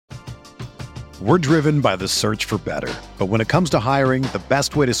We're driven by the search for better. But when it comes to hiring, the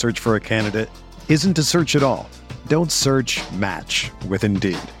best way to search for a candidate isn't to search at all. Don't search, match with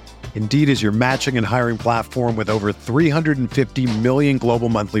Indeed. Indeed is your matching and hiring platform with over 350 million global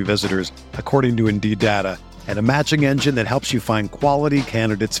monthly visitors, according to Indeed data, and a matching engine that helps you find quality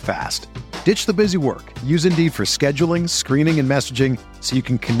candidates fast. Ditch the busy work. Use Indeed for scheduling, screening, and messaging so you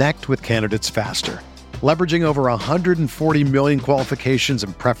can connect with candidates faster. Leveraging over 140 million qualifications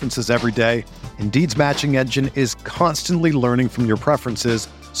and preferences every day, Indeed's matching engine is constantly learning from your preferences,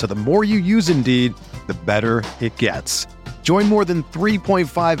 so the more you use Indeed, the better it gets. Join more than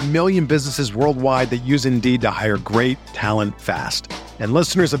 3.5 million businesses worldwide that use Indeed to hire great talent fast. And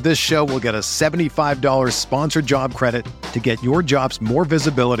listeners of this show will get a $75 sponsored job credit to get your jobs more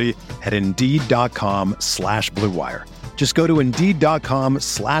visibility at Indeed.com/Blue Wire. Just go to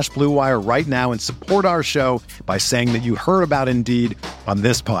Indeed.com/Blue Wire right now and support our show by saying that you heard about Indeed on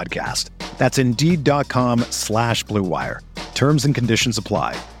this podcast. That's Indeed.com/Blue Wire. Terms and conditions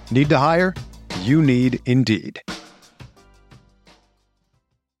apply. Need to hire? You need Indeed.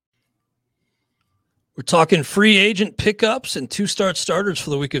 We're talking free agent pickups and two-start starters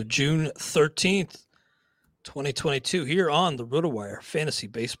for the week of June 13th, 2022, here on the RotoWire Fantasy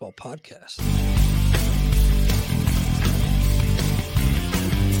Baseball Podcast.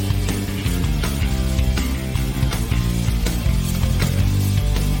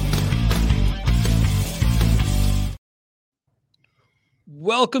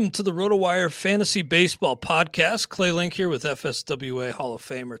 Welcome to the RotoWire Fantasy Baseball Podcast. Clay Link here with FSWA Hall of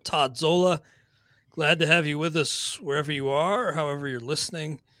Famer Todd Zola. Glad to have you with us wherever you are or however you're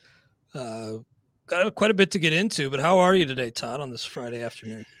listening. Got quite a bit to get into, but how are you today, Todd, on this Friday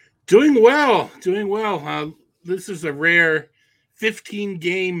afternoon? Doing well. This is a rare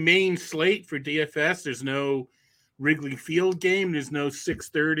 15-game main slate for DFS. There's no Wrigley Field game. There's no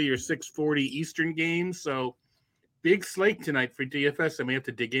 6:30 or 6:40 Eastern game. So big slate tonight for DFS, and we have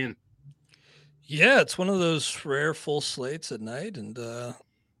to dig in. Yeah, it's one of those rare full slates at night, and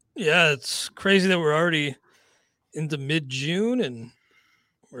yeah, it's crazy that we're already into mid-June, and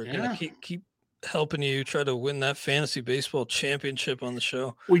we're gonna keep helping you try to win that fantasy baseball championship on the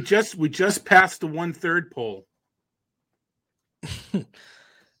show. We just passed the 1/3 poll.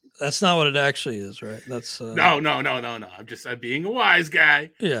 That's not what it actually is, right? That's No. I'm being a wise guy.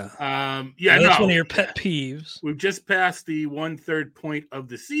 Yeah. That's one of your pet peeves. We've just passed the 1/3 point of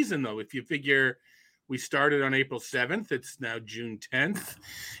the season, though. If you figure we started on April 7th, it's now June 10th.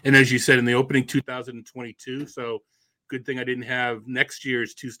 And as you said in the opening, 2022. So good thing I didn't have next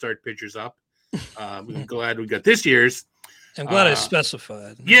year's two-start pitchers up. I'm glad we got this year's. I'm glad I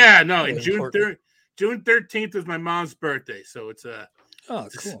specified. Yeah, no. And June 13th is my mom's birthday. So it's a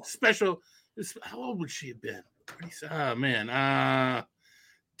cool. Special. How old would she have been?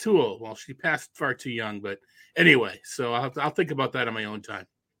 Too old. Well, she passed far too young. But anyway, so I'll think about that on my own time.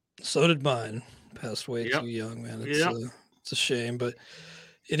 So did mine. Passed way too young, man. It's a shame, but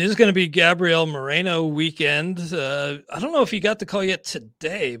it is going to be Gabriel Moreno weekend. I don't know if he got the call yet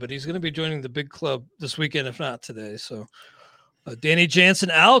today, but he's going to be joining the big club this weekend, if not today. So Danny Jansen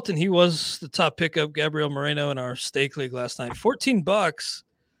out, and he was the top pickup, Gabriel Moreno, in our stake league last night. $14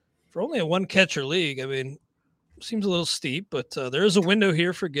 for only a one-catcher league. I mean, seems a little steep, but there is a window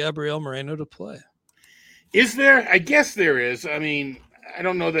here for Gabriel Moreno to play. Is there? I guess there is. I mean, I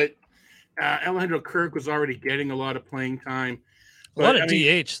don't know that Alejandro Kirk was already getting a lot of playing time. A lot of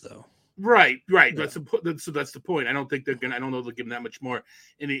DH, though. Right. Yeah. That's the point. I don't know they'll give him that much more.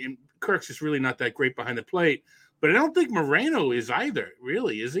 And Kirk's just really not that great behind the plate. But I don't think Moreno is either,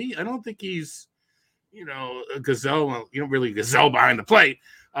 really, is he? I don't think he's, a gazelle. Well, you don't really gazelle behind the plate.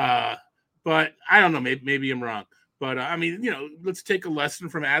 But I don't know. Maybe I'm wrong. But, let's take a lesson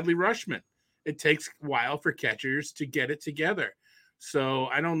from Adley Rutschman. It takes a while for catchers to get it together. So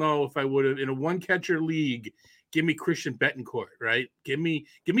I don't know if I would have, in a one-catcher league, give me Christian Betancourt, right? Give me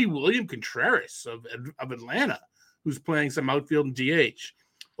William Contreras of Atlanta, who's playing some outfield and DH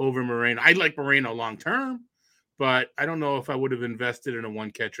over Moreno. I like Moreno long-term, but I don't know if I would have invested in a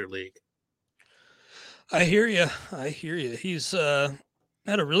one-catcher league. I hear you. He's had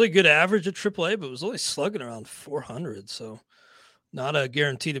a really good average at AAA, but was only slugging around 400, so not a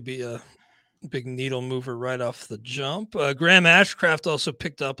guarantee to be a big needle mover right off the jump. Graham Ashcraft also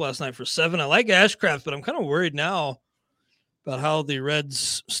picked up last night for 7. I like Ashcraft, but I'm kind of worried now about how the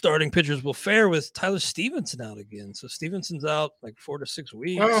Reds starting pitchers will fare with Tyler Stevenson out again. So Stevenson's out like 4 to 6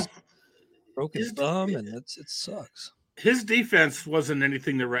 weeks. Well, broke his thumb, and it sucks. His defense wasn't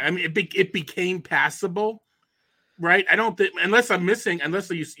anything to write. I mean, it became passable right? I don't think, unless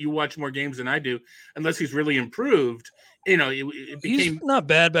you watch more games than I do, unless he's really improved, it became. He's not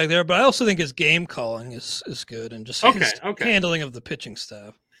bad back there, but I also think his game calling is good, and just his handling of the pitching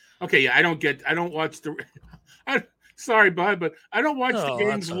staff. Okay, yeah, I don't watch the. Sorry, bud, but I don't watch the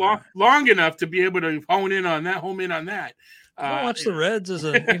games long enough to be able to home in on that. I don't watch the Reds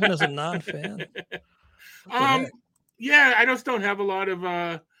even as a non-fan. Yeah, I just don't have a lot of.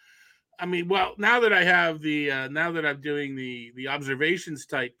 Now that I have now that I'm doing the observations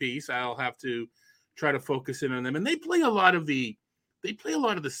type piece, I'll have to try to focus in on them. And they play a lot of the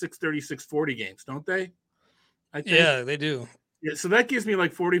 6:30, 6:40 games, don't they? I think. Yeah, they do. Yeah, so that gives me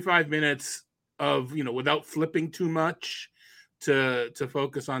like 45 minutes of, without flipping too much to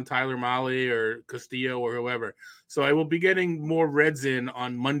focus on Tyler Mahle or Castillo or whoever. So I will be getting more Reds in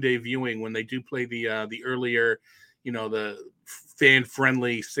on Monday viewing when they do play the earlier, the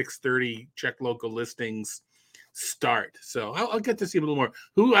fan-friendly 6:30 check local listings start. So I'll get to see a little more.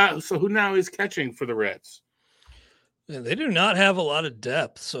 Who now is catching for the Reds? And they do not have a lot of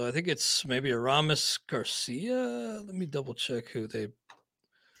depth, so I think it's maybe Aramis Garcia. Let me double check who they.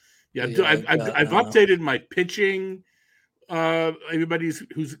 Yeah, I've updated my pitching. Everybody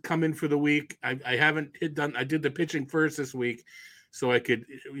who's come in for the week. I did the pitching first this week, so I could,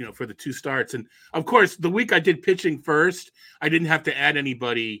 for the 2 starts. And of course, the week I did pitching first, I didn't have to add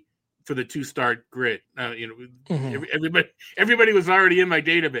anybody for the 2-start grid. Everybody was already in my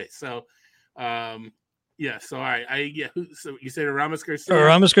database. So, yeah. So so you said Aramis Garcia.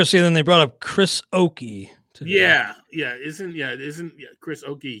 Aramis Garcia. Then they brought up Chris Oakey. Isn't Chris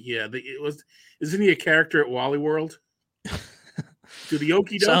Oakey? Yeah, isn't he a character at Wally World? To the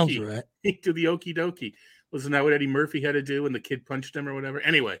Okie Dokie. Sounds right. To the Okie Dokie. Wasn't that what Eddie Murphy had to do when the kid punched him or whatever?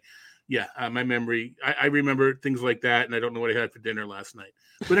 Anyway, yeah, my memory. I remember things like that, and I don't know what I had for dinner last night.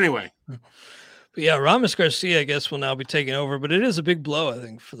 But anyway. But yeah, Aramis Garcia, I guess, will now be taking over. But it is a big blow, I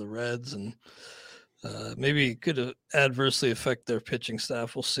think, for the Reds, and maybe it could adversely affect their pitching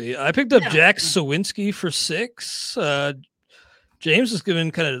staff. We'll see. I picked up Jack Sawinski for 6. James has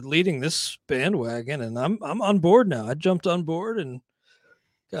been kind of leading this bandwagon, and I'm on board now. I jumped on board and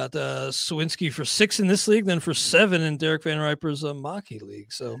got Sawinski for 6 in this league, then for 7 in Derek Van Riper's Maki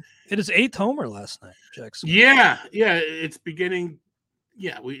league. So it is 8th homer last night, Jack Sawinski. Yeah, it's beginning.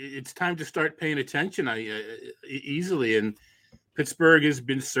 Yeah, it's time to start paying attention. Easily, and Pittsburgh has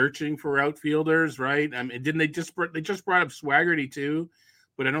been searching for outfielders, right? I mean, they just brought up Swaggerty too,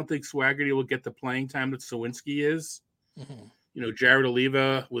 but I don't think Swaggerty will get the playing time that Sawinski is. Mm-hmm. Jared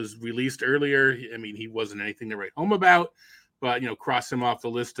Oliva was released earlier. I mean, he wasn't anything to write home about, but cross him off the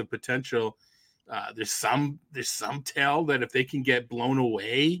list of potential. There's some tell that if they can get blown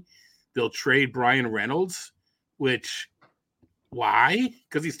away, they'll trade Brian Reynolds. Which, why?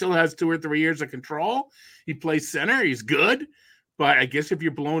 Because he still has 2 or 3 years of control. He plays center. He's good. But I guess if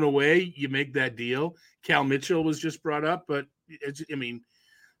you're blown away, you make that deal. Cal Mitchell was just brought up, but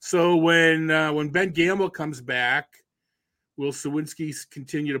so when Ben Gamble comes back, will Sawinski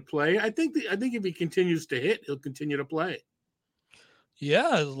continue to play? I think if he continues to hit, he'll continue to play. Yeah,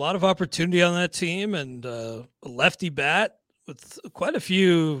 there's a lot of opportunity on that team, and a lefty bat with quite a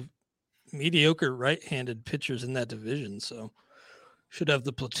few mediocre right-handed pitchers in that division. So should have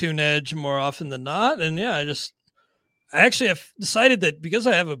the platoon edge more often than not. And yeah, I've decided that because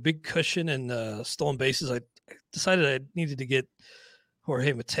I have a big cushion and stolen bases, I decided I needed to get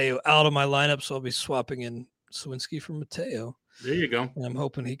Jorge Mateo out of my lineup. So I'll be swapping in Sawinski for Mateo. There you go. And I'm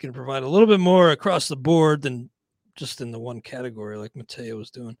hoping he can provide a little bit more across the board than just in the one category like Mateo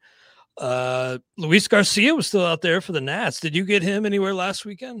was doing. Luis Garcia was still out there for the Nats. Did you get him anywhere last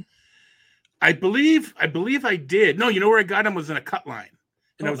weekend? I believe I did. No, where I got him was in a cut line.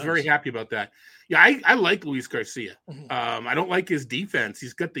 And I was very happy about that. Yeah, I like Luis Garcia. Mm-hmm. I don't like his defense.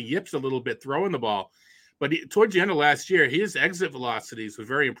 He's got the yips a little bit throwing the ball. But towards the end of last year, his exit velocities were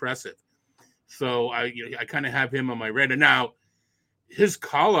very impressive. So I kind of have him on my radar. Now, his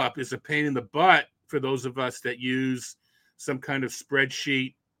call-up is a pain in the butt for those of us that use some kind of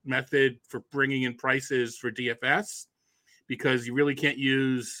spreadsheet method for bringing in prices for DFS, because you really can't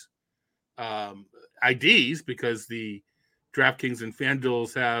use IDs because the DraftKings and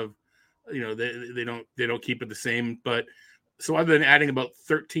FanDuels have, they don't keep it the same. But so other than adding about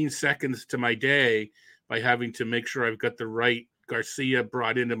 13 seconds to my day by having to make sure I've got the right Garcia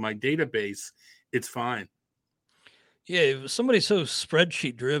brought into my database, it's fine. Yeah, if somebody's so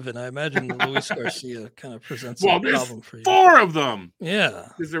spreadsheet driven, I imagine Luis Garcia kind of presents a problem for you. 4 of them. Yeah.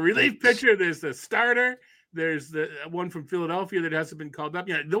 There's the relief pitcher, there's the starter, there's the one from Philadelphia that hasn't been called up.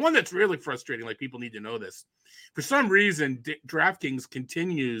 The one that's really frustrating, like people need to know this. For some reason, DraftKings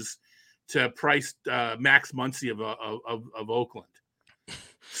continues to price Max Muncy of Oakland.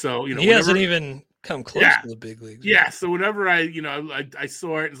 So he hasn't even come close to the big leagues. Yeah. So whenever I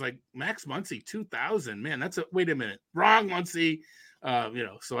saw it, it's like Max Muncy 2,000. Man, wait a minute, wrong Muncy.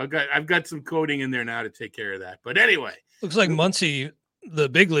 So I've got some coding in there now to take care of that. But anyway, looks like Muncy, the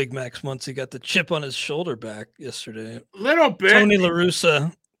big league Max Muncy, got the chip on his shoulder back yesterday. A little bit. Tony La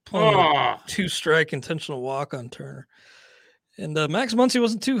Russa pulling a 2-strike intentional walk on Turner. And Max Muncy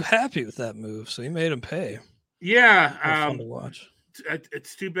wasn't too happy with that move, so he made him pay. Yeah. Fun to watch.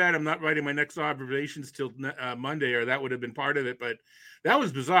 It's too bad I'm not writing my next observations till Monday, or that would have been part of it. But that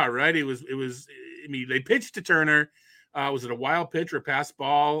was bizarre, right? It was. I mean, they pitched to Turner. Was it a wild pitch or a pass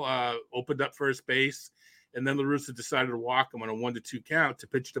ball? Opened up first base, and then La Russa decided to walk him on a 1-2 count to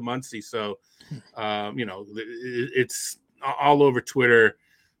pitch to Muncy. So, it's all over Twitter.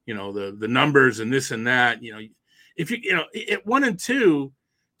 The numbers and this and that. If at 1 and 2,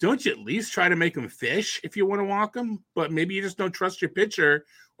 don't you at least try to make them fish if you want to walk them? But maybe you just don't trust your pitcher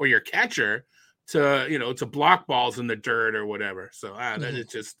or your catcher to block balls in the dirt or whatever. So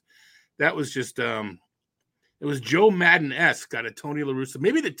that was just it was Joe Madden-esque out of Tony La Russa.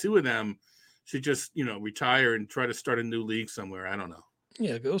 Maybe the two of them should just retire and try to start a new league somewhere. I don't know.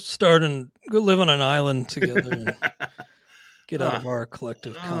 Yeah, go live on an island together and get out of our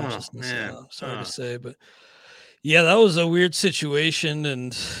collective consciousness. Sorry to say, but. Yeah, that was a weird situation,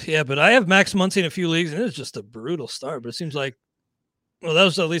 but I have Max Muncy in a few leagues, and it was just a brutal start. But it seems like, that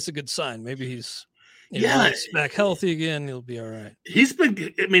was at least a good sign. Maybe he's back healthy again. He'll be all right. He's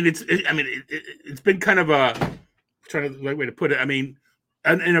been. I mean, it's been kind of trying to the right way to put it. I mean,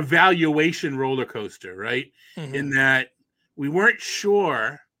 an evaluation roller coaster, right? Mm-hmm. In that we weren't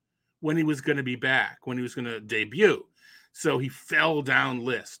sure when he was going to be back, when he was going to debut, so he fell down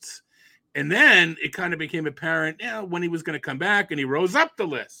lists. And then it kind of became apparent when he was going to come back, and he rose up the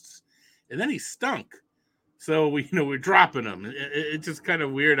lists, and then he stunk. So we're dropping him. It's just kind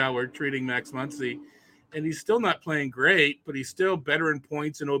of weird how we're treating Max Muncy, and he's still not playing great, but he's still better in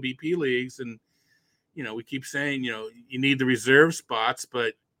points in OBP leagues. And we keep saying you need the reserve spots,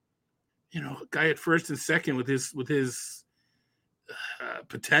 but a guy at first and second with his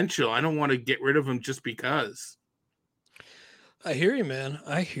potential, I don't want to get rid of him just because. I hear you, man.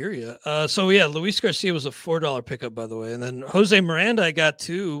 I hear you. Luis Garcia was a $4 pickup, by the way. And then Jose Miranda I got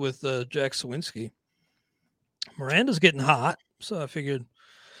too with Jack Sawinski. Miranda's getting hot, so I figured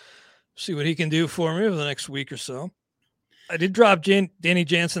see what he can do for me over the next week or so. I did drop Danny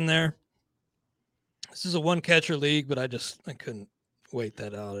Jansen there. This is a one-catcher league, but I couldn't wait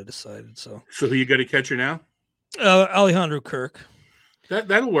that out, I decided. So who you got a catcher now? Alejandro Kirk.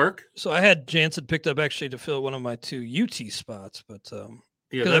 That'll work. So I had Jansen picked up actually to fill one of my 2 UT spots, but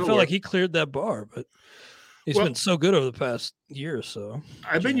because I felt like he cleared that bar, but he's been so good over the past year or so.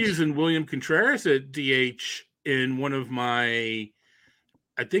 I've been using William Contreras at DH in one of my,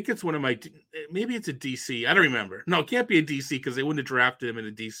 I think it's one of my, maybe it's a DC. I don't remember. No, it can't be a DC because they wouldn't have drafted him in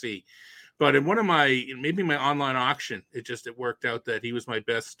a DC. But in one of maybe my online auction, it worked out that he was my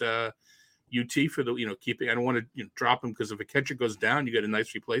best UT for the keeping. I don't want to drop him because if a catcher goes down, you get a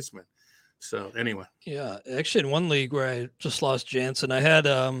nice replacement. So anyway, yeah, actually in one league where I just lost Jansen, I had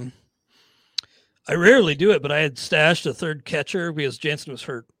I rarely do it, but I had stashed a third catcher because Jansen was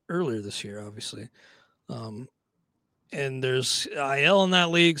hurt earlier this year, obviously. And there's IL in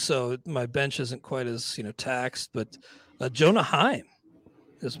that league, so my bench isn't quite as taxed. But Jonah Heim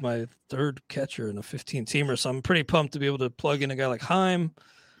is my third catcher in a 15-teamer, so I'm pretty pumped to be able to plug in a guy like Heim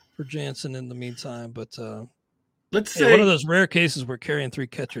for Jansen in the meantime. But let's say one of those rare cases where carrying 3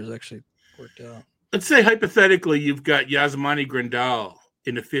 catchers actually worked out. Let's say hypothetically you've got Yasmani Grandal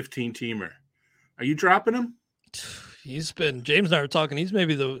in a 15-teamer. Are you dropping him? James and I were talking. He's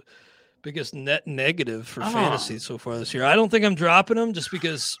maybe the biggest net negative for fantasy so far this year. I don't think I'm dropping him just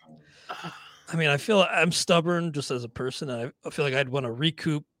because, I feel I'm stubborn just as a person. And I feel like I'd want to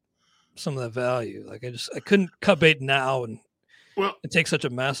recoup some of that value. Like I couldn't cut bait now and take such a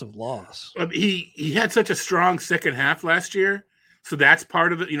massive loss. He had such a strong second half last year. So that's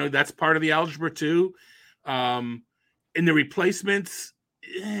part of it. That's part of the algebra too. In the replacements,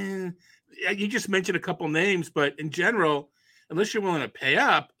 you just mentioned a couple names, but in general, unless you're willing to pay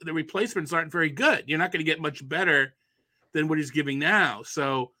up, the replacements aren't very good. You're not going to get much better than what he's giving now.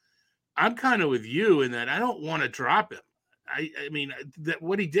 So I'm kind of with you in that I don't want to drop him. That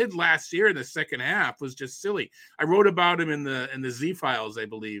what he did last year in the second half was just silly. I wrote about him in the Z Files, I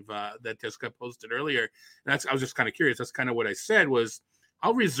believe, that just got posted earlier. And I was just kind of curious. That's kind of what I said was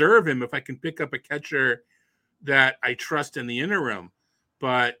I'll reserve him if I can pick up a catcher that I trust in the interim,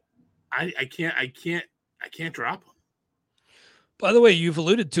 but I can't drop him. By the way, you've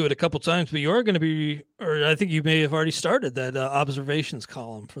alluded to it a couple times, but you are going to be, or I think you may have already started that observations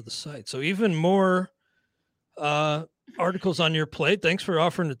column for the site. So even more articles on your plate. Thanks for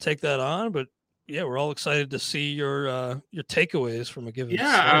offering to take that on. But yeah, we're all excited to see your takeaways from a given.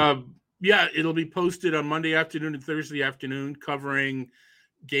 Yeah, it'll be posted on Monday afternoon and Thursday afternoon, covering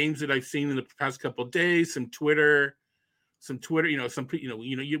games that I've seen in the past couple of days. Some Twitter, we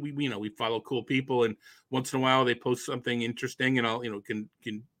follow cool people, and once in a while they post something interesting, and I'll, can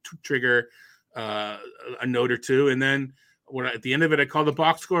trigger a note or two, and then at the end of it, I call the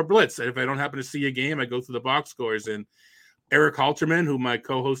box score blitz. If I don't happen to see a game, I go through the box scores, and Eric Halterman, who my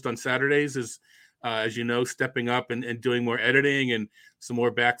co-host on Saturdays, is, as you know, stepping up and doing more editing and some more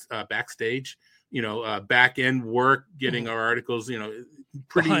backstage, back end work, getting our articles,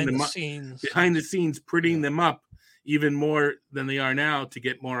 behind the scenes, prettying them up even more than they are now to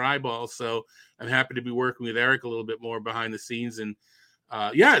get more eyeballs. So I'm happy to be working with Eric a little bit more behind the scenes. And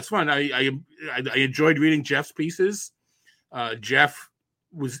it's fun. I enjoyed reading Jeff's pieces. Jeff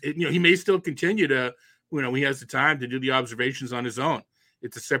was, he may still continue to, he has the time to do the observations on his own.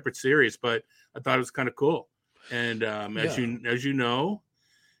 It's a separate series, but I thought it was kind of cool. And as you know,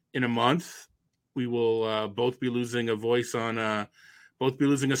 in a month, we will both be losing a voice on, both be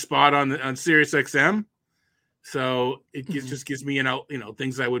losing a spot on Sirius XM. So it just gives me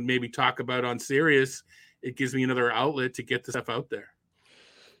things I would maybe talk about on Sirius. It gives me another outlet to get the stuff out there.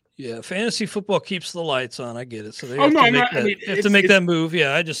 Yeah, fantasy football keeps the lights on. I get it. So they have to make that move.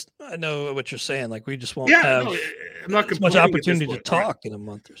 Yeah, I know what you're saying. Like, we just won't have as much opportunity to talk in a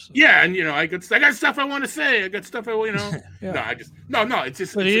month or so. Yeah, and I got stuff I want to say. I got stuff I yeah. No, it's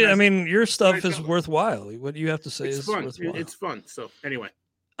just. But your stuff is worthwhile. What you have to say is fun. worthwhile. It's fun. So anyway.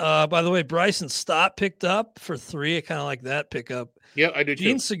 By the way, Bryson Stott picked up for 3. I kind of like that pickup. Yeah, I do.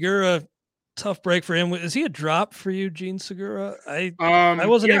 Gene Segura, tough break for him. Is he a drop for you, Gene Segura? I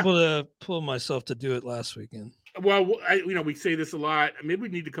wasn't able to pull myself to do it last weekend. Well, we say this a lot. Maybe we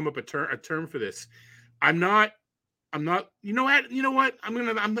need to come up a term for this. I'm not. You know what? I'm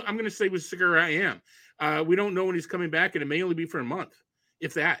gonna say with Segura, I am. We don't know when he's coming back, and it may only be for a month,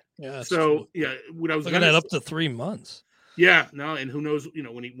 if that. Yeah. So true. Yeah, what I was looking at up to 3 months. Yeah, no, and who knows?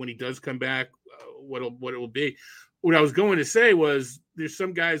 When he does come back, what it will be. What I was going to say was, there's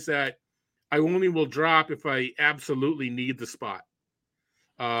some guys that I only will drop if I absolutely need the spot.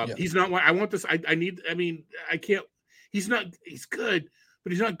 He's not one. I want this. I need. I mean, I can't. He's not. He's good,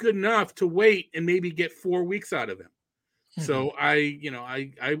 but he's not good enough to wait and maybe get 4 weeks out of him. Mm-hmm. So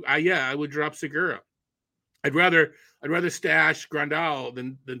I would drop Segura. I'd rather stash Grandal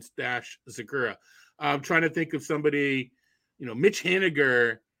than stash Segura. I'm trying to think of somebody. Mitch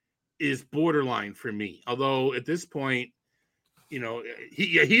Haniger is borderline for me. Although at this point,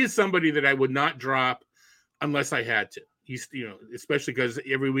 he is somebody that I would not drop unless I had to. He's, especially because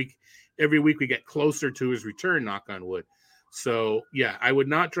every week we get closer to his return, knock on wood. So yeah, I would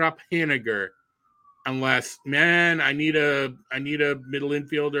not drop Haniger unless, man, I need a middle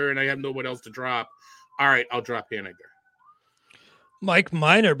infielder and I have no one else to drop. All right, I'll drop Haniger. Mike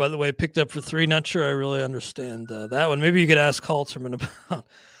Minor, by the way, picked up for 3. Not sure I really understand that one. Maybe you could ask Halterman about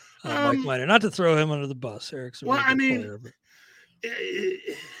Mike Minor. Not to throw him under the bus. Eric's a really good player, but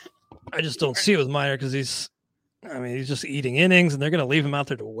I just don't see it with Minor because he's just eating innings, and they're going to leave him out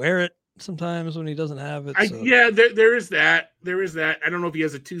there to wear it sometimes when he doesn't have it. So. There is that. There is that. I don't know if he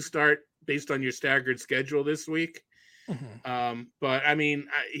has a 2-start based on your staggered schedule this week. Mm-hmm. But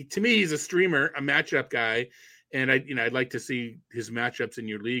to me, he's a streamer, a matchup guy. And I'd like to see his matchups in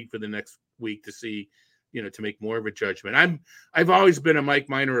your league for the next week to see, to make more of a judgment. I've always been a Mike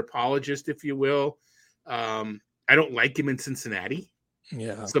Minor apologist, if you will. I don't like him in Cincinnati.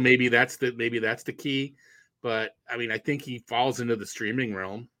 Yeah. So maybe that's the key. But I think he falls into the streaming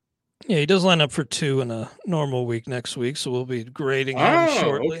realm. Yeah, he does line up for 2 in a normal week next week, so we'll be grading him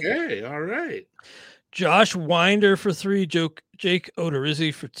shortly. Okay, all right. Josh Winder for 3, Jake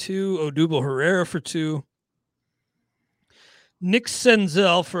Odorizzi for 2, Odubel Herrera for 2. Nick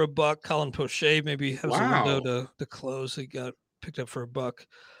Senzel for $1. Colin Poche maybe has a window to close. He got picked up for $1.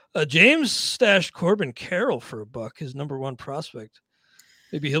 James stashed Corbin Carroll for $1, his number 1 prospect.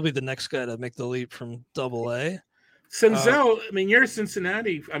 Maybe he'll be the next guy to make the leap from AA. Senzel, you're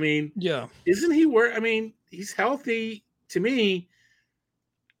Cincinnati. Yeah. Isn't he he's healthy. To me,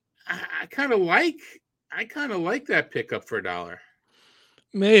 I kind of like that pickup for $1.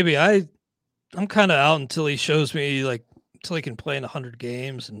 Maybe. I'm kind of out until he shows me until he can play in 100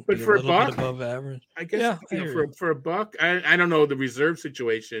 games and but be for a little $1 bit above average. I guess for $1, I don't know the reserve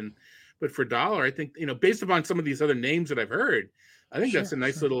situation, but for $1, I think, based upon some of these other names that I've heard, I think that's a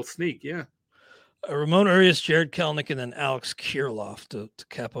nice little sneak. Yeah. Ramon Urias, Jared Kelenic, and then Alex Kirilloff to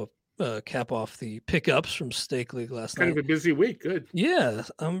cap off the pickups from Stake League last night. Kind of a busy week. Good. Yeah,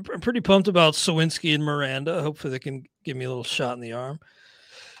 I'm pretty pumped about Sawinski and Miranda. Hopefully they can give me a little shot in the arm.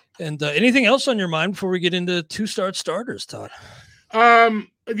 And anything else on your mind before we get into two-start starters, Todd? The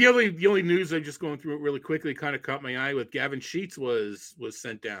only news I'm just going through it really quickly kind of caught my eye with Gavin Sheets was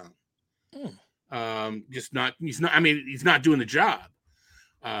sent down. He's not doing the job.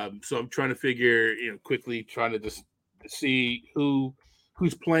 So I'm trying to figure, quickly trying to just see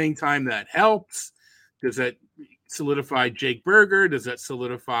whose playing time that helps. Does that solidify Jake Berger? Does that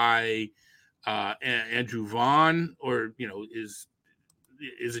solidify Andrew Vaughn? Or,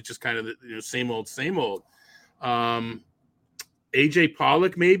 is it just kind of the same old? AJ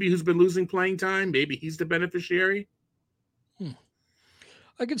Pollock, maybe, who's been losing playing time. Maybe he's the beneficiary.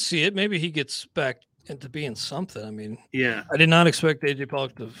 I could see it. Maybe he gets back into being something. I mean, yeah, I did not expect AJ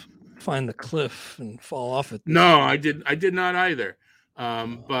Pollock to find the cliff and fall off it. No, I did not either.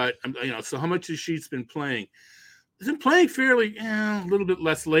 But so how much has Sheets been playing? He's been playing fairly, a little bit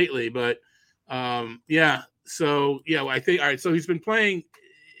less lately, but yeah. So yeah, I think all right. So he's been playing,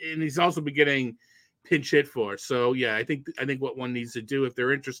 and he's also been getting pinch hit for. So yeah, I think what one needs to do if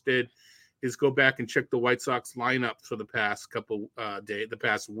they're interested is go back and check the White Sox lineup for the past couple the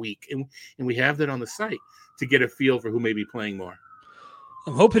past week, and we have that on the site to get a feel for who may be playing more.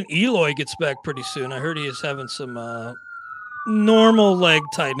 I'm hoping Eloy gets back pretty soon. I heard he is having some normal leg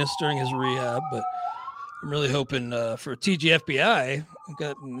tightness during his rehab, but I'm really hoping for TGFBI. I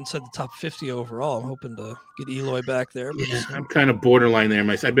got inside the top 50 overall. I'm hoping to get Eloy back there. Yeah, I'm kind of borderline there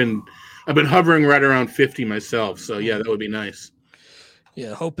myself. I've been hovering right around 50 myself. So yeah, that would be nice.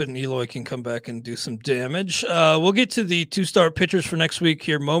 Yeah, hoping Eloy can come back and do some damage. We'll get to the two-start pitchers for next week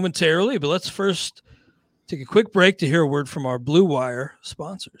here momentarily, but let's first take a quick break to hear a word from our Blue Wire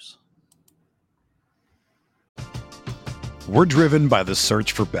sponsors. We're driven by the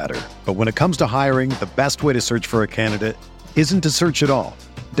search for better. But when it comes to hiring, the best way to search for a candidate isn't to search at all.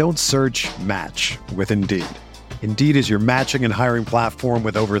 Don't search, match with Indeed. Indeed is your matching and hiring platform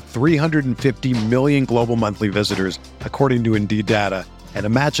with over 350 million global monthly visitors, according to Indeed data, and a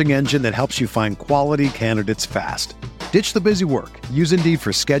matching engine that helps you find quality candidates fast. Ditch the busy work. Use Indeed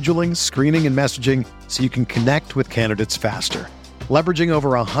for scheduling, screening, and messaging so you can connect with candidates faster. Leveraging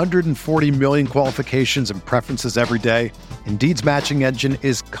over 140 million qualifications and preferences every day, Indeed's matching engine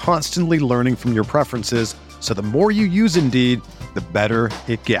is constantly learning from your preferences, so the more you use Indeed, the better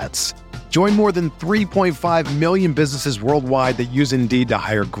it gets. Join more than 3.5 million businesses worldwide that use Indeed to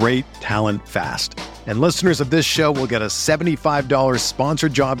hire great talent fast. And listeners of this show will get a $75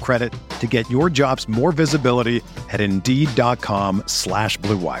 sponsored job credit to get your jobs more visibility at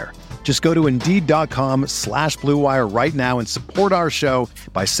Indeed.com/Blue Wire. Just go to Indeed.com/Blue Wire right now and support our show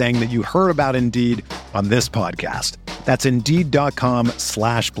by saying that you heard about Indeed on this podcast. That's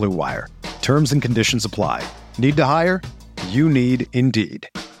Indeed.com/Blue Wire. Terms and conditions apply. Need to hire? You need Indeed.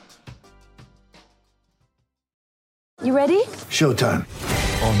 You ready? Showtime.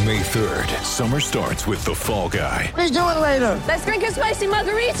 On May 3rd, summer starts with The Fall Guy. Let's do it later. Let's drink a spicy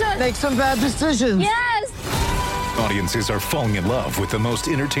margarita. Make some bad decisions. Yes! Audiences are falling in love with the most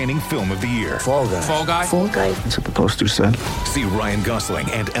entertaining film of the year. Fall Guy. Fall Guy? Fall Guy. That's what the poster said. See Ryan Gosling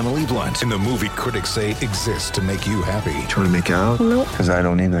and Emily Blunt in the movie critics say exists to make you happy. Trying to make it out? Nope. Because I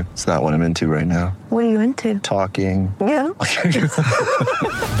don't either. It's not what I'm into right now. What are you into? Talking. Yeah.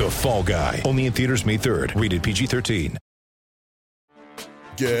 The Fall Guy. Only in theaters May 3rd. Rated PG-13.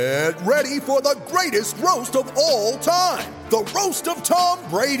 Get ready for the greatest roast of all time. The Roast of Tom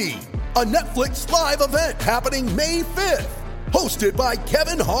Brady. A Netflix live event happening May 5th. Hosted by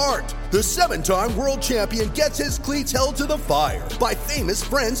Kevin Hart. The 7-time world champion gets his cleats held to the fire by famous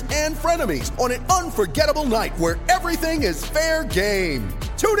friends and frenemies on an unforgettable night where everything is fair game.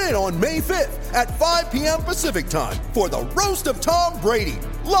 Tune in on May 5th at 5 p.m. Pacific time for the Roast of Tom Brady.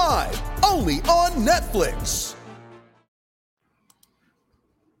 Live only on Netflix.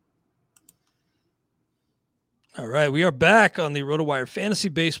 All right, we are back on the RotoWire Fantasy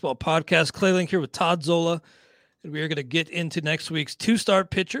Baseball Podcast. Clay Link here with Todd Zola, and we are going to get into next week's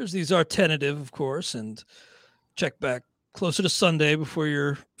two-start pitchers. These are tentative, of course, and check back closer to Sunday before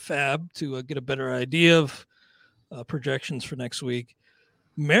your fab to get a better idea of projections for next week.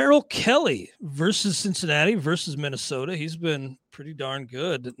 Merrill Kelly versus Cincinnati versus Minnesota. He's been pretty darn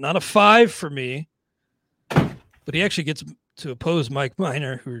good. Not a 5 for me, but he actually gets to oppose Mike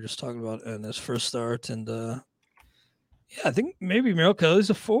Minor, who we were just talking about in his first start, and yeah, I think maybe Merrill Kelly's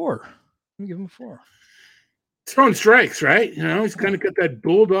a 4. Let me give him a 4. Throwing strikes, right? He's kind of got that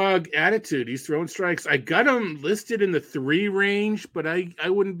bulldog attitude. He's throwing strikes. I got him listed in the 3 range, but I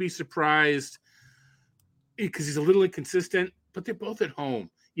wouldn't be surprised because he's a little inconsistent, but they're both at home.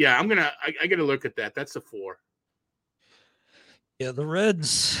 Yeah, I got to look at that. That's a 4. Yeah, the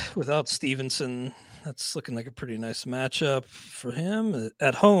Reds without Stevenson, that's looking like a pretty nice matchup for him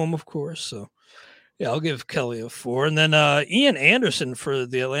at home, of course. So, yeah, I'll give Kelly a 4. And then Ian Anderson for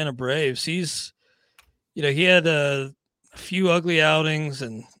the Atlanta Braves. He's, he had a few ugly outings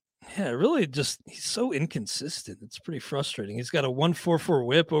and, really just he's so inconsistent. It's pretty frustrating. He's got a 1.44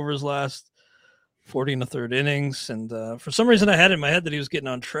 whip over his last 40 and a third innings. And for some reason I had it in my head that he was getting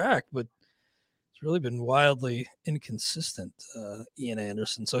on track, but it's really been wildly inconsistent, Ian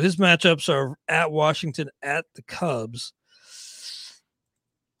Anderson. So his matchups are at Washington, at the Cubs.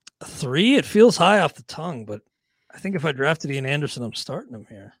 3, it feels high off the tongue, but I think if I drafted Ian Anderson, I'm starting him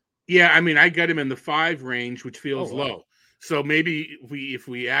here. Yeah, I mean, I got him in the 5 range, which feels low. So maybe if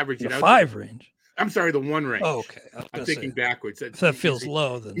we average it out. 5 range. I'm sorry, the 1 range. Oh, okay. I'm thinking backwards. If that feels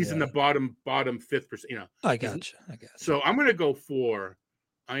low, then he's in the bottom 5th percent. I got you. So I'm going to go 4.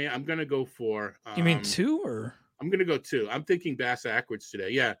 I'm going to go 4. You mean 2 or? I'm going to go 2. I'm thinking Bass Ackwards today.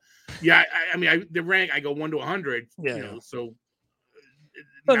 Yeah. I mean, the rank, I go 1 to 100. Yeah. So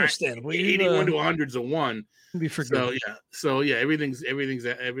understandable. 81 to 100 is a 1. Be forgiven. So yeah. Everything's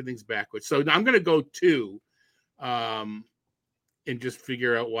backwards. So I'm going to go 2. And just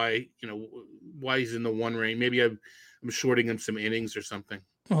figure out why he's in the 1 range. Maybe I'm shorting him some innings or something.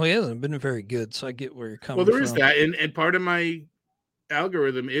 Well, he hasn't been very good, so I get where you're coming from. Well, there is that, and part of my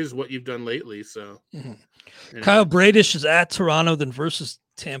algorithm is what you've done lately. So, Kyle Bradish is at Toronto, then versus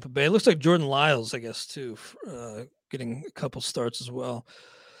Tampa Bay. It looks like Jordan Lyles, I guess, too, getting a couple starts as well.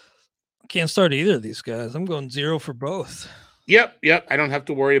 Can't start either of these guys. I'm going 0 for both. Yep. I don't have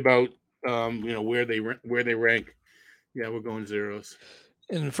to worry about where they rank. Yeah, we're going 0s.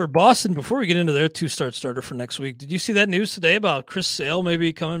 And for Boston, before we get into their 2-start starter for next week, did you see that news today about Chris Sale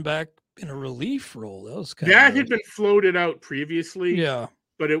maybe coming back in a relief role? That had been floated out previously. Yeah,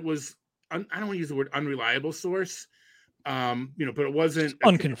 but it was I don't want to use the word unreliable source. But it wasn't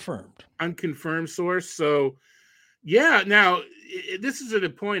unconfirmed source. So yeah, now this is at a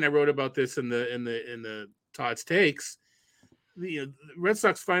point I wrote about this in the Todd's Takes. The Red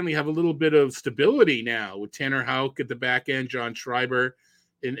Sox finally have a little bit of stability now with Tanner Houck at the back end, John Schreiber,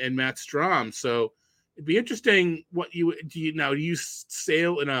 and Matt Strahm. So it'd be interesting what do you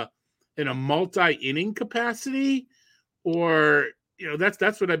Sale in a multi-inning capacity, or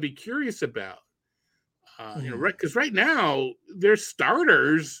that's what I'd be curious about. Because right now their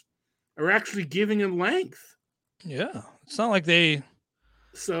starters are actually giving him length. Yeah, it's not like they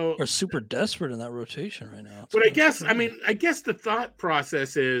are super desperate in that rotation right now. But I guess the thought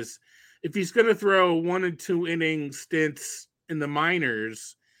process is if he's going to throw 1 and 2 inning stints in the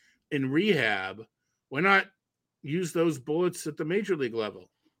minors in rehab, why not use those bullets at the major league level?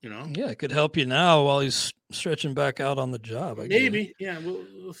 Yeah, it could help you now while he's stretching back out on the job. Maybe. Yeah,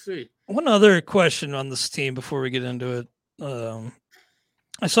 we'll see. One other question on this team before we get into it.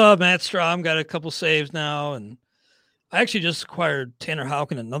 I saw Matt Strahm got a couple saves now, and I actually just acquired Tanner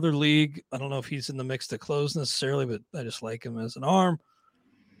Houck in another league. I don't know if he's in the mix to close necessarily, but I just like him as an arm.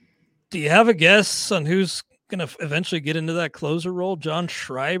 Do you have a guess on who's going to eventually get into that closer role? John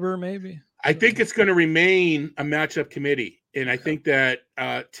Schreiber, maybe? I think it's going to remain a matchup committee. And I think that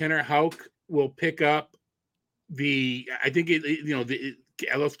Tanner Houck will pick up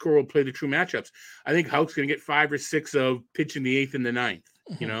Alex Cora will play the true matchups. I think Houck's going to get 5 or 6 of pitching the 8th and the 9th,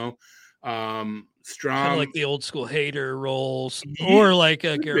 Strong, kind of like the old school Hader roles, or like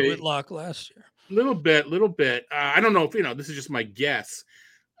Garrett Whitlock last year. Little bit. I don't know if this is just my guess.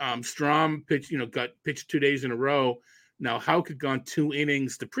 Strom got pitched 2 days in a row. Now Houck had gone 2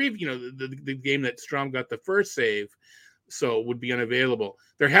 innings the game that Strom got the first save, so would be unavailable.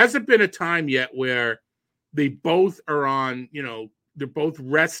 There hasn't been a time yet where they both are on. They're both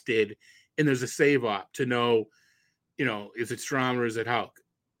rested, and there's a save op to know, is it Strom or is it Houck?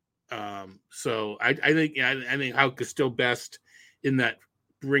 So I think Houck is still best in that.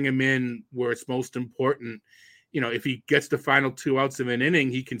 Bring him in where it's most important. If he gets the final 2 outs of an inning,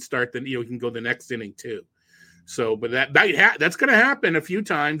 he can start. Then he can go the next inning too. So, but that's going to happen a few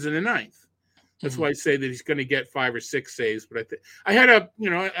times in the 9th. That's why I say that he's going to get 5 or 6 saves. But I had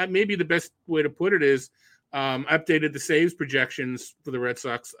maybe the best way to put it is updated the saves projections for the Red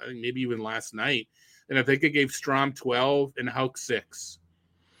Sox. I think maybe even last night, and I think I gave Strom 12 and Houck 6.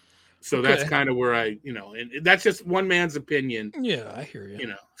 So that's kind of where and that's just one man's opinion. Yeah, I hear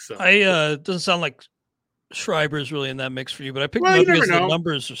you. So it doesn't sound like Schreiber's really in that mix for you, but I picked him up because the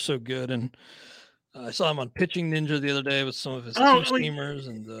numbers are so good, and I saw him on Pitching Ninja the other day with some of his two-steamers,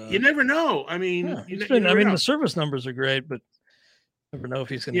 and you never know. I mean, the service numbers are great, but you never know if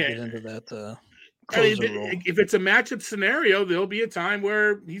he's going to get into that if it's a matchup scenario, there'll be a time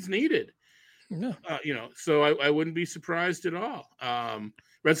where he's needed. Yeah. So I wouldn't be surprised at all.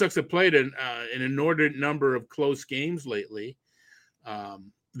 Red Sox have played an inordinate number of close games lately.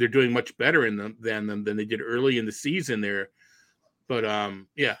 They're doing much better in them than they did early in the season there. But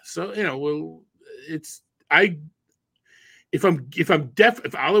so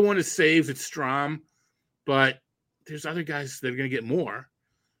if all I want is saves, it's Strom, but there's other guys that are going to get more.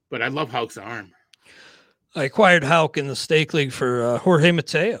 But I love Houck's arm. I acquired Houck in the stake league for Jorge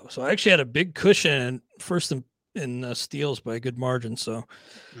Mateo, so I actually had a big cushion first in steals by a good margin. So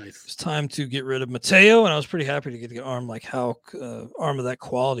nice. It's time to get rid of Mateo, and I was pretty happy to get an arm like Houck, arm of that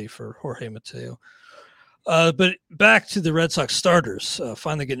quality for Jorge Mateo. But back to the Red Sox starters,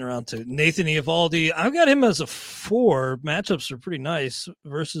 finally getting around to Nathan Eovaldi. I've got him as a 4. Matchups are pretty nice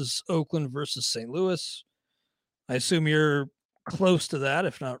versus Oakland versus St. Louis. I assume you're close to that,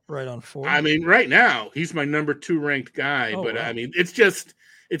 if not right on 4. I mean, right now he's my number 2 ranked guy, but wow. I mean,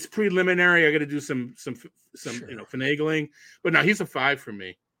 it's preliminary. I got to do some sure. Finagling, but no, he's a 5 for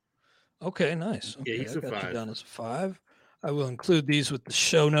me. Okay, nice. Okay, yeah, he's a 5. Down as a 5. I will include these with the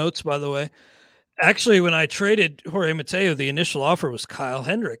show notes, by the way. Actually, when I traded Jorge Mateo, the initial offer was Kyle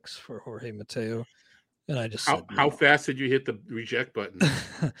Hendricks for Jorge Mateo, and I just said, how fast did you hit the reject button?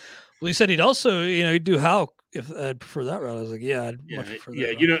 Well, he said he'd also, he'd do Houck if I'd prefer that route. I was like, I'd much prefer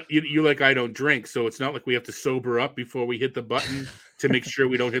that route. You like I don't drink, so it's not like we have to sober up before we hit the button to make sure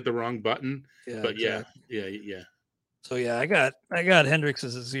we don't hit the wrong button. Yeah, but exactly. yeah. So I got Hendricks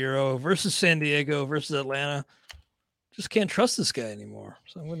as a 0 versus San Diego versus Atlanta. Just can't trust this guy anymore,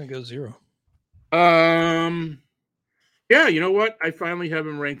 so I'm going to go 0. Yeah, you know what? I finally have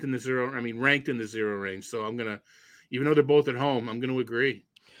him ranked in the 0 range. So I'm gonna, even though they're both at home, I'm gonna agree.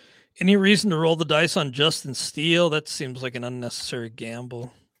 Any reason to roll the dice on Justin Steele? That seems like an unnecessary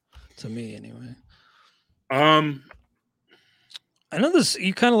gamble to me, anyway. I know this.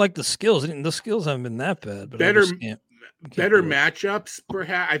 You kind of like the skills. The skills haven't been that bad, but better matchups.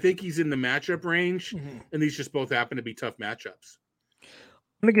 Perhaps I think he's in the matchup range, and these just both happen to be tough matchups.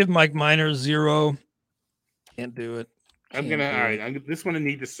 I'm gonna give Mike Minor 0. Can't do it. All right. This one I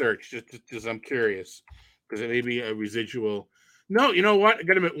need to search just because I'm curious because it may be a residual. No, you know what? I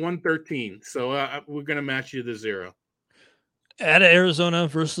got him at 113. So we're gonna match you to 0. At Arizona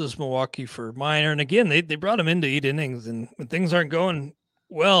versus Milwaukee for Minor, and again they brought him in to eat innings, and when things aren't going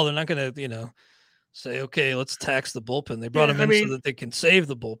well, they're not gonna say, okay, let's tax the bullpen. They brought him in so that they can save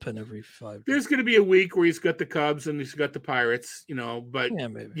the bullpen every 5 days. There's going to be a week where he's got the Cubs and he's got the Pirates, but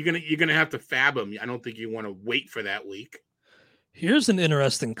maybe. you're gonna have to fab him. I don't think you want to wait for that week. Here's an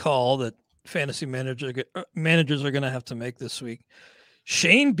interesting call that fantasy managers are going to have to make this week.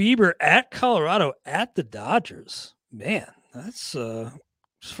 Shane Bieber at Colorado at the Dodgers. Man, that's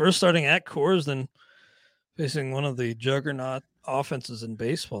first starting at Coors, then facing one of the juggernaut offenses in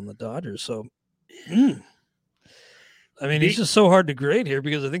baseball in the Dodgers. So, I mean, he's just so hard to grade here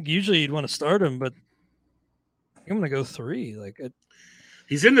because I think usually you'd want to start him, but I'm going to go 3.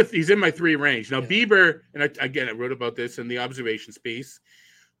 He's in my 3 range now. Bieber, and I wrote about this in the observations piece.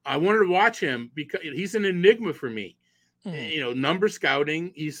 I wanted to watch him because he's an enigma for me. Number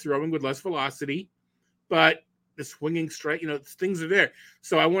scouting, he's throwing with less velocity, but the swinging strike, things are there.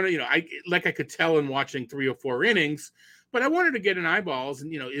 So I want to, I could tell in watching 3 or 4 innings. But I wanted to get in eyeballs,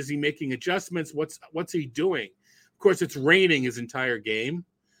 and is he making adjustments? What's he doing? Of course, it's raining his entire game,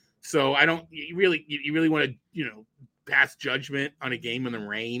 so I don't. You really want to pass judgment on a game in the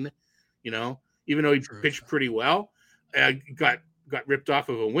rain, Even though he pitched pretty well, got ripped off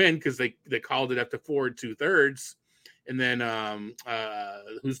of a win because they called it after 4 2/3, and then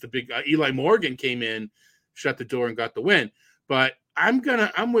who's the big Eli Morgan came in, shut the door, and got the win. But I'm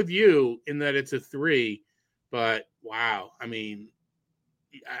with you in that it's a 3. But wow, I mean,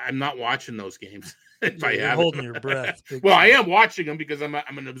 I'm not watching those games. If I have holding your breath. Well, I am watching them because I'm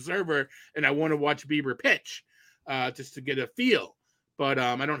an observer and I want to watch Bieber pitch, just to get a feel. But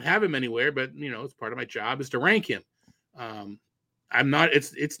I don't have him anywhere. But it's part of my job is to rank him. I'm not.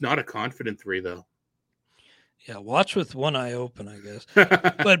 It's not a confident 3 though. Yeah, watch with one eye open, I guess.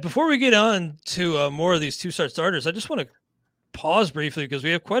 But before we get on to more of these 2-start starters, I just want to pause briefly because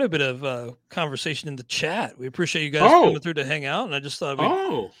we have quite a bit of conversation in the chat. We appreciate you guys coming through to hang out, and I just thought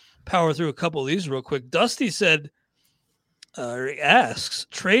we'd power through a couple of these real quick. Dusty said, asks,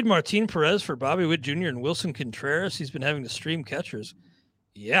 trade Martin Perez for Bobby Witt Jr. and Wilson Contreras. He's been having to stream catchers.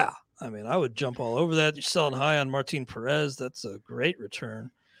 Yeah, I mean, I would jump all over that. You're selling high on Martin Perez. That's a great return.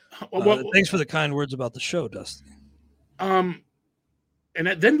 Thanks for the kind words about the show, Dusty. And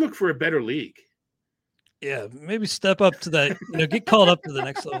then look for a better league. Yeah, maybe step up to that. Get called up to the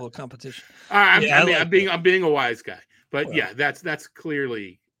next level of competition. I'm being a wise guy, but that's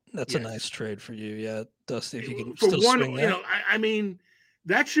clearly a nice trade for you. Yeah, Dusty, if you can for still one, swing that. I mean,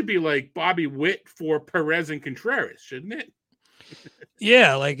 that should be like Bobby Witt for Perez and Contreras, shouldn't it?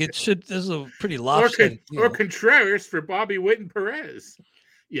 Yeah, like it should. This is a pretty lopsided. Or Contreras for Bobby Witt and Perez.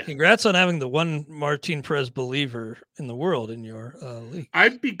 Yeah. Congrats on having the one Martin Perez believer in the world in your league.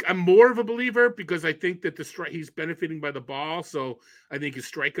 I'm more of a believer because I think that he's benefiting by the ball. So I think his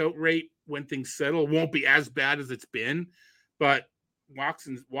strikeout rate, when things settle, won't be as bad as it's been. But walks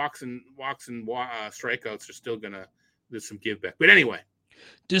and strikeouts are still there's some give back. But anyway.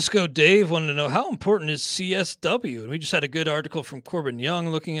 Disco Dave wanted to know, how important is CSW? And we just had a good article from Corbin Young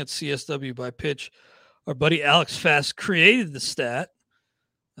looking at CSW by pitch. Our buddy Alex Fast created the stat.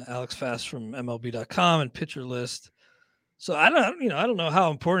 Alex Fast from MLB.com and Pitcher List. So I don't know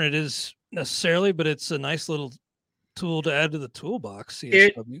how important it is necessarily, but it's a nice little tool to add to the toolbox.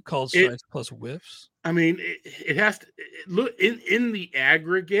 CSW called strikes plus whiffs. I mean, it has to look in the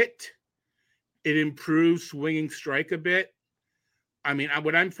aggregate. It improves swinging strike a bit. I mean,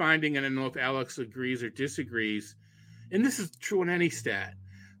 what I'm finding, and I don't know if Alex agrees or disagrees, and this is true in any stat.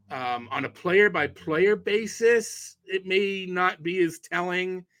 On a player-by-player basis, it may not be as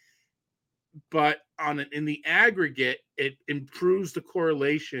telling, but in the aggregate, it improves the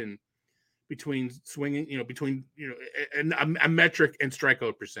correlation between swinging, a metric and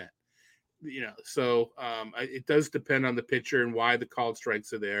strikeout percent. So it does depend on the pitcher and why the called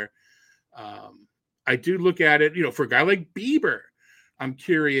strikes are there. I do look at it, for a guy like Bieber, I'm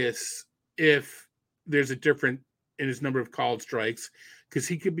curious if there's a difference in his number of called strikes, because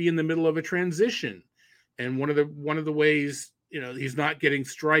he could be in the middle of a transition, and one of the ways he's not getting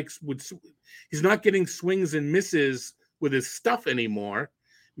he's not getting swings and misses with his stuff anymore.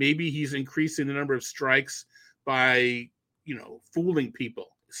 Maybe he's increasing the number of strikes by fooling people.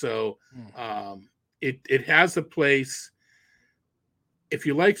 So it has a place. If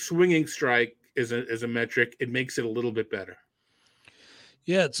you like swinging strike as a metric, it makes it a little bit better.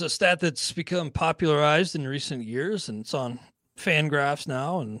 Yeah, it's a stat that's become popularized in recent years, and it's on Fangraphs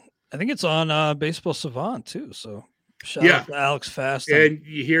now, and I think it's on Baseball Savant too. So shout out to Alex Fast. And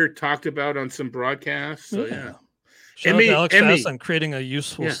you hear it talked about on some broadcasts. So yeah. Shout out to Alex Fast on creating a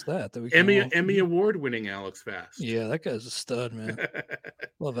useful stat that we can Emmy award-winning Alex Fast. Yeah, that guy's a stud, man.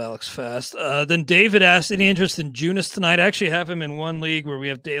 Love Alex Fast. Then David asked, any interest in Junis tonight? I actually have him in one league where we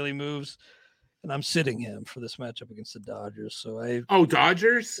have daily moves, and I'm sitting him for this matchup against the Dodgers. So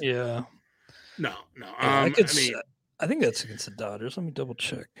Dodgers? Yeah. No. I think that's against the Dodgers. Let me double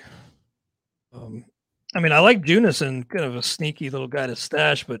check. I like Junis and kind of a sneaky little guy to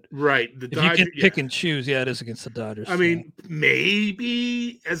stash, but right, the Dodgers, you can pick and choose. Yeah, it is against the Dodgers. I mean,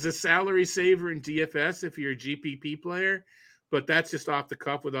 maybe as a salary saver in DFS if you're a GPP player, but that's just off the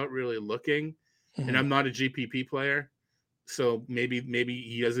cuff without really looking. Mm-hmm. And I'm not a GPP player, so maybe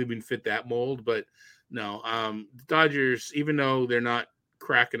he doesn't even fit that mold. But no, the Dodgers, even though they're not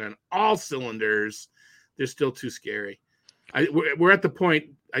cracking on all cylinders, they're still too scary. We're at the point,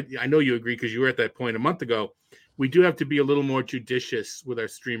 I know you agree because you were at that point a month ago. We do have to be a little more judicious with our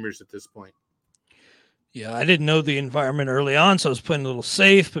streamers at this point. Yeah, I didn't know the environment early on, so I was playing a little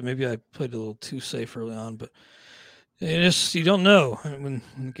safe, but maybe I played a little too safe early on. But you don't know when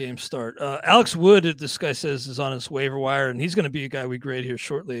the games start. Alex Wood, this guy says, is on his waiver wire, and he's going to be a guy we grade here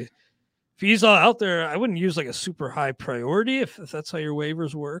shortly. If he's out there, I wouldn't use like a super high priority if that's how your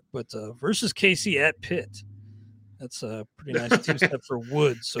waivers work. But versus Casey at Pitt. That's a pretty nice two-step for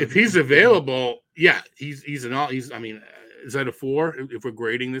Wood. So if he's available, he's is that a 4 if we're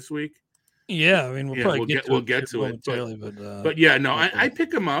grading this week? Yeah, I mean we'll get to it. But I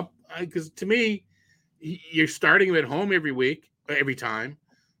pick him up because to me, you're starting him at home every time,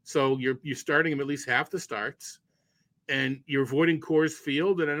 so you're starting him at least half the starts, and you're avoiding Coors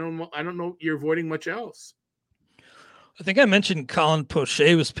Field, and I don't know you're avoiding much else. I think I mentioned Colin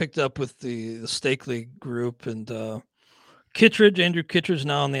Poche was picked up with the Stake League group, and Andrew Kittredge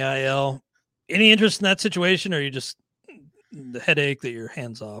now on the IL. Any interest in that situation, or are you just the headache that you're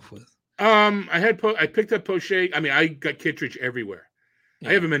hands off with? I picked up Poche. I mean, I got Kittredge everywhere. Yeah.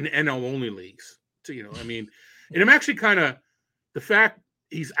 I have him in NL only leagues. So, and I'm actually kind of, the fact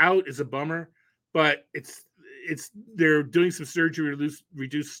he's out is a bummer, but they're doing some surgery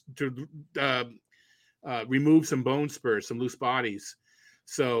to remove some bone spurs, some loose bodies.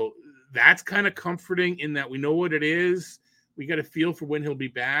 So that's kind of comforting in that we know what it is. We got a feel for when he'll be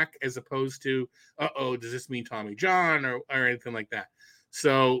back, as opposed to, does this mean Tommy John or anything like that?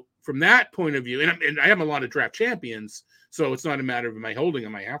 So from that point of view, and I have a lot of draft champions, so it's not a matter of am I holding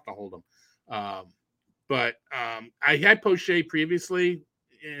them, I have to hold them. But I had Poche previously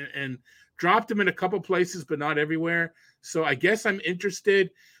and dropped him in a couple places, but not everywhere. So I guess I'm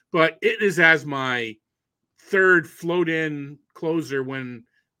interested, but it is as my third float in closer when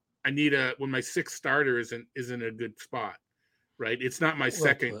when my sixth starter isn't a good spot, right? It's not my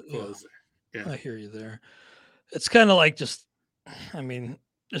second closer. Yeah. I hear you there. It's kind of like there's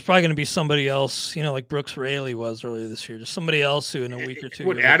probably going to be somebody else, like Brooks Raley was earlier this year. Just somebody else who in a week or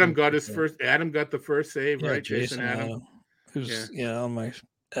two. Adam got the first save, right? Jason Adam. Who's on my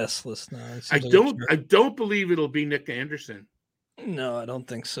S list now. I don't believe it'll be Nick Anderson. No, I don't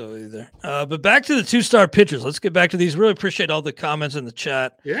think so either. But back to the 2-star pitchers. Let's get back to these. Really appreciate all the comments in the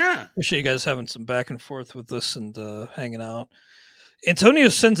chat. Yeah. Appreciate you guys having some back and forth with us and hanging out. Antonio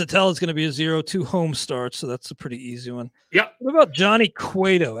Senzatella is going to be a 0-2 home start, so that's a pretty easy one. Yep. What about Johnny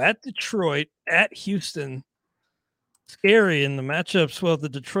Cueto at Detroit, at Houston? Scary in the matchups. Well, the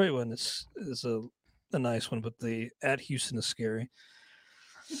Detroit one is a nice one, but the at Houston is scary.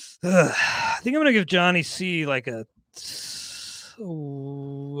 I think I'm going to give Johnny C like a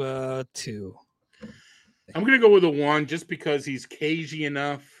 2. I'm going to go with a 1 just because he's cagey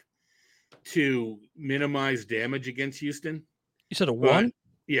enough to minimize damage against Houston. You said a 1?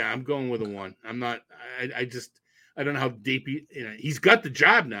 Yeah, I'm going with a 1. I'm not. I don't know how deep he's got the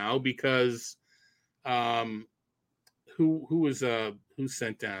job now because, who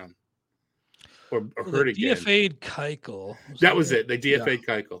sent down or hurt again? DFA'd Keuchel. That was it. They DFA'd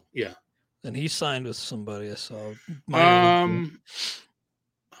Keuchel. Yeah. And he signed with somebody. I saw.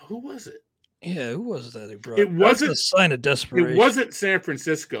 Who was it? Yeah, who was that? He brought. It wasn't a sign of desperation. It wasn't San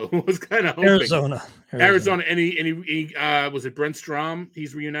Francisco. It was kind of Arizona. And he was it Brent Strom?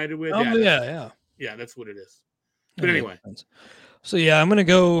 He's reunited with. Oh yeah. That's what it is. But anyway, so I'm gonna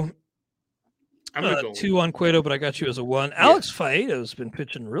go. I'm gonna go 2 on Cueto, but I got you as a 1. Alex Faedo's been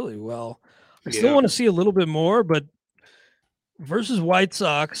pitching really well. I still want to see a little bit more, but versus White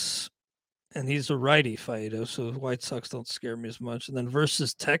Sox. And he's a righty, Faedo, so White Sox don't scare me as much. And then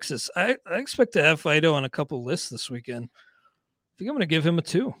versus Texas, I expect to have Faedo on a couple lists this weekend. I think I'm going to give him a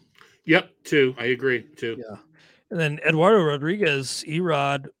 2. Yep, 2. I agree, 2. Yeah. And then Eduardo Rodriguez,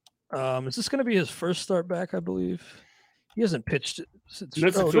 Erod, is this going to be his first start back, I believe? He hasn't pitched since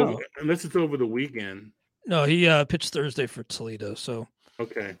unless it's over the weekend. No, he pitched Thursday for Toledo, so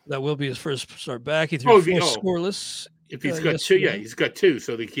okay, that will be his first start back. He threw 4 scoreless. If he's got 2, he's got 2,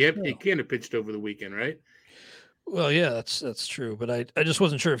 so he can't have pitched over the weekend, right? Well, yeah, that's true, but I just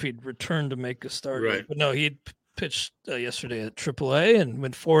wasn't sure if he'd returned to make a start. Right. But no, he pitched yesterday at AAA and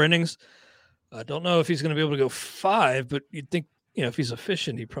went 4 innings. I don't know if he's going to be able to go 5, but you'd think, if he's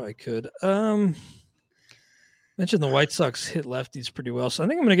efficient, he probably could. Mentioned the White Sox hit lefties pretty well, so I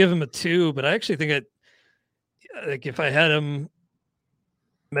think I'm going to give him a 2, but I actually think if I had him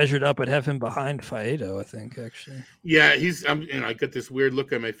measured up, I'd have him behind Faedo, I think, actually. Yeah, I got this weird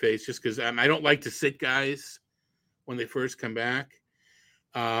look on my face just because I don't like to sit guys when they first come back.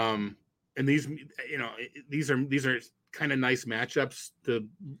 And these are kind of nice matchups, the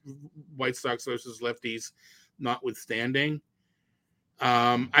White Sox versus lefties notwithstanding.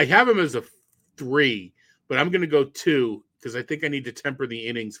 I have him as a 3, but I'm going to go 2 because I think I need to temper the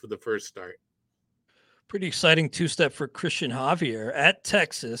innings for the first start. Pretty exciting 2-step for Christian Javier at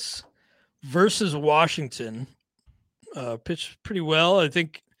Texas versus Washington. Pitched pretty well. I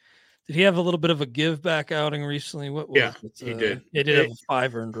think, did he have a little bit of a give back outing recently? What was it? He did. He did have a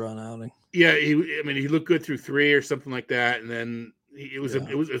 5 earned run outing. Yeah, he looked good through 3 or something like that, and then it was a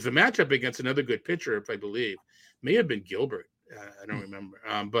matchup against another good pitcher, if I believe. May have been Gilbert. I don't remember.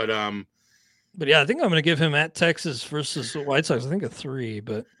 But yeah, I think I'm going to give him at Texas versus the White Sox. I think a 3,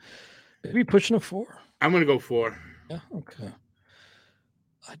 but maybe pushing a 4. I'm going to go 4. Yeah, okay.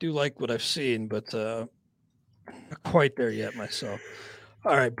 I do like what I've seen, but not quite there yet myself.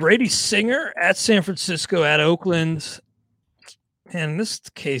 All right, Brady Singer at San Francisco, at Oakland. Man, this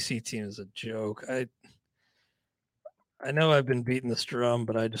KC team is a joke. I know I've been beating this drum,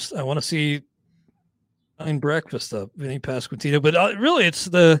 but I want to see breakfast up Vinny Pasquantino. But really, it's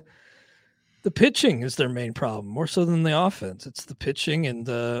the pitching is their main problem, more so than the offense. It's the pitching, and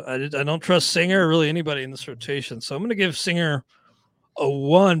I don't trust Singer or really anybody in this rotation. So I'm going to give Singer a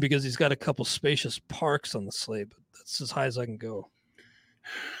 1 because he's got a couple spacious parks on the slate, but that's as high as I can go.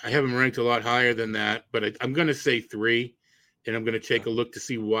 I have him ranked a lot higher than that, but I'm going to say 3, and I'm going to take a look to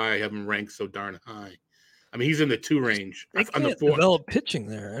see why I have him ranked so darn high. I mean, he's in the 2 range. They can't develop pitching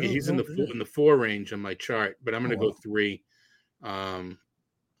there. He's in the 4 range on my chart, but I'm going to go 3. I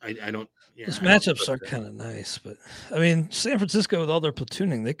don't. Yeah, Those matchups are kind of nice, but I mean, San Francisco with all their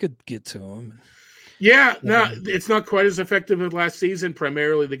platooning, they could get to him. Yeah, no, it's not quite as effective as last season.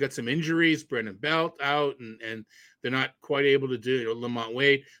 Primarily, they got some injuries. Brendan Belt out, and they're not quite able to do, Lamont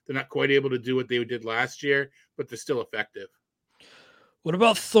Wade, they're not quite able to do what they did last year, but they're still effective. What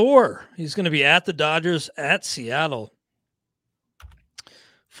about Thor? He's going to be at the Dodgers, at Seattle.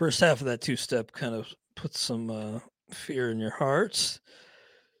 First half of that two-step kind of puts some fear in your hearts.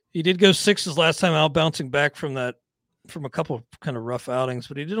 He did go 6 his last time out, bouncing back from a couple of kind of rough outings,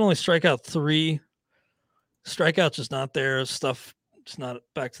 but he did only strike out 3. Strikeouts just not there. Stuff just not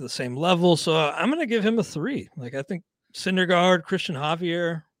back to the same level. So I'm going to give him a 3. Like, I think Syndergaard, Christian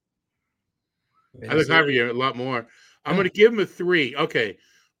Javier. I like Javier a lot more. I'm going to give him a 3. Okay.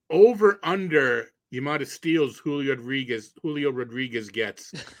 Over under the amount of steals Julio Rodriguez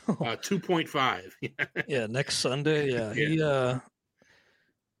gets. 2.5. Yeah, next Sunday. Yeah. You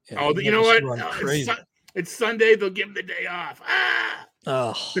know what? It's Sunday. They'll give him the day off.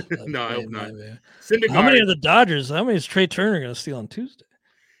 Oh, no, I hope not. How many of the Dodgers? How many is Trey Turner going to steal on Tuesday?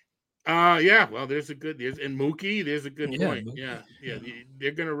 Yeah. Well, and Mookie. There's a good point. Mookie. Yeah.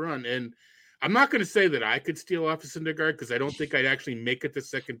 They're going to run, and I'm not going to say that I could steal off of Syndergaard because I don't think I'd actually make it to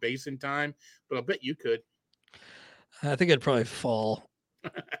second base in time, but I'll bet you could. I think I'd probably fall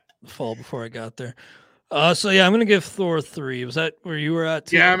before I got there. So yeah, I'm going to give Thor 3. Was that where you were at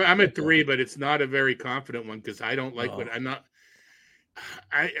too? Yeah, I'm at 3, but it's not a very confident one because I don't like what I'm not.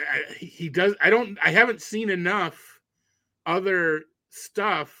 He does. I haven't seen enough other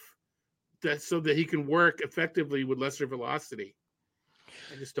stuff so that he can work effectively with lesser velocity.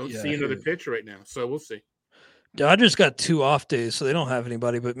 I just don't see another pitch right now, so we'll see. Dodgers got 2 off days, so they don't have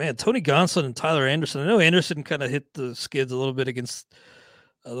anybody. But man, Tony Gonsolin and Tyler Anderson. I know Anderson kind of hit the skids a little bit against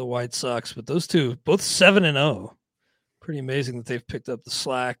the White Sox, but those two both 7-0. Pretty amazing that they've picked up the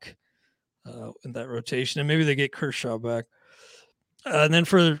slack in that rotation, and maybe they get Kershaw back. And then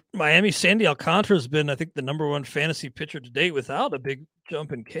for Miami, Sandy Alcantara has been, I think, the number 1 fantasy pitcher to date without a big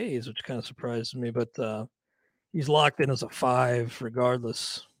jump in Ks, which kind of surprised me. But he's locked in as a 5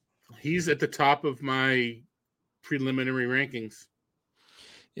 regardless. He's at the top of my preliminary rankings.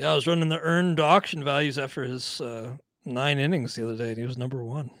 Yeah, I was running the earned auction values after his 9 innings the other day, and he was number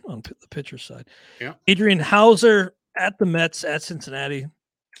 1 on the pitcher side. Yeah. Adrian Hauser at the Mets, at Cincinnati.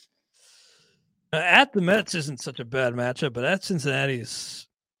 At the Mets isn't such a bad matchup, but at Cincinnati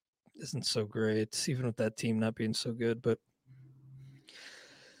isn't so great, even with that team not being so good. But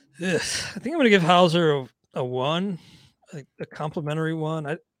I think I'm going to give Hauser a 1, a complimentary 1.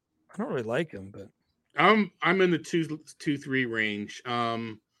 I don't really like him, but I'm in the 2-3 range.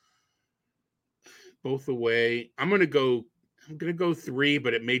 Both away. I'm gonna go 3,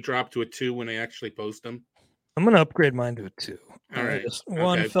 but it may drop to a 2 when I actually post them. I'm gonna upgrade mine to a 2. All right.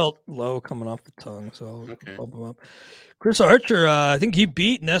 One felt low coming off the tongue, so I'll bump him up. Chris Archer, I think he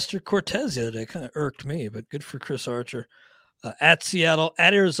beat Nestor Cortez the other day. Kind of irked me, but good for Chris Archer. At Seattle,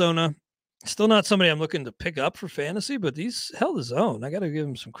 at Arizona. Still not somebody I'm looking to pick up for fantasy, but he's held his own. I got to give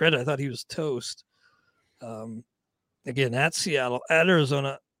him some credit. I thought he was toast. Again, at Seattle, at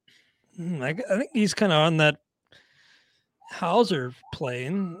Arizona. I think he's kind of on that Hauser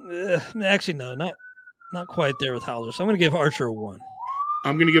plane. Actually, no, not quite there with Hauser. So I'm going to give Archer a 1.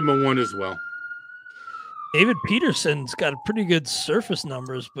 I'm going to give him a 1 as well. David Peterson's got pretty good surface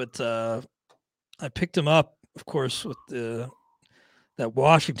numbers, but I picked him up, of course, with that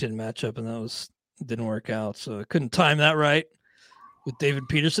Washington matchup, and didn't work out. So I couldn't time that right with David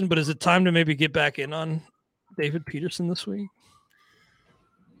Peterson. But is it time to maybe get back in on David Peterson this week?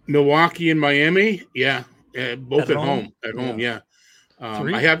 Milwaukee and Miami, yeah, both at home. At home, yeah.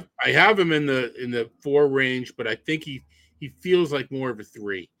 I have him in the 4 range, but I think he feels like more of a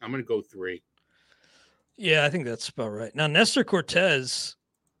 3. I'm going to go 3. Yeah, I think that's about right. Now, Nestor Cortez,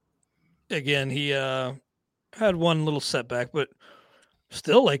 again, he had one little setback, but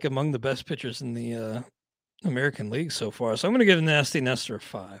still like among the best pitchers in the American League so far. So I'm going to give Nasty Nestor a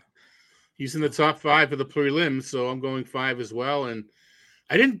 5. He's in the top 5 of the prelims, so I'm going 5 as well. And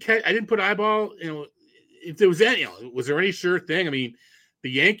I didn't put eyeball, if there was any, was there any sure thing? I mean, the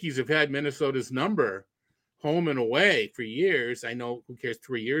Yankees have had Minnesota's number home and away for years. I know, who cares,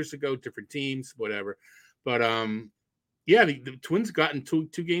 3 years ago, different teams, whatever. But yeah, the Twins gotten two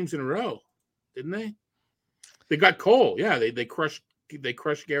games in a row, didn't they? They got Cole. Yeah, they crushed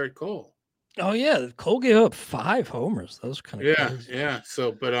Garrett Cole. Oh yeah, Cole gave up 5 homers. That was kind of crazy. Yeah.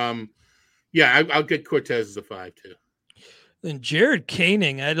 So, but yeah, I'll get Cortez as a 5 too. Then Jared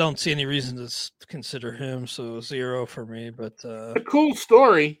Koenig, I don't see any reason to consider him, so 0 for me. But a cool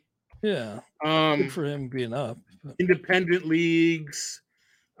story. Yeah, good for him being up. Independent leagues,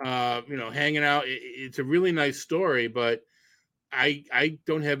 hanging out. It's a really nice story, but I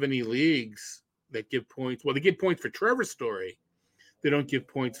don't have any leagues that give points. Well, they give points for Trevor's story. They don't give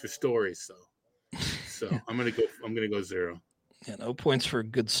points for stories. So I'm gonna go 0. Yeah, no points for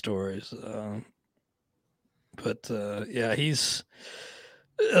good stories. But he's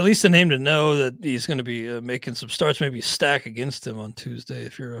at least a name to know that he's going to be making some starts, maybe stack against him on Tuesday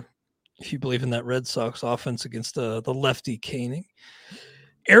if you believe in that Red Sox offense against the lefty Koenig.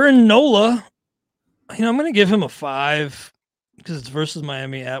 Aaron Nola, I'm going to give him a 5 because it's versus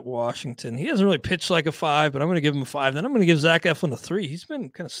Miami at Washington. He hasn't really pitched like a 5, but I'm going to give him a 5. Then I'm going to give Zach Eflin a 3. He's been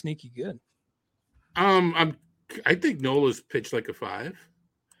kind of sneaky good. I think Nola's pitched like a 5.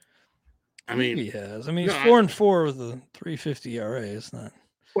 I mean, he has. I mean, he's 4-4 with a 3.50 ERA. It's not.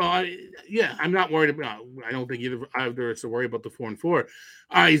 Well, I'm not worried about. I don't think either is to worry about the 4-4.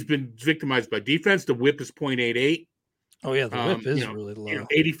 He's been victimized by defense. The WHIP is .88. Oh yeah, the WHIP is really low.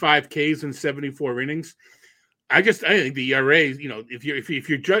 85 Ks in 74 innings. I think the ERA.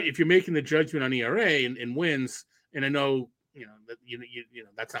 If you're making the judgment on ERA and wins, and I know that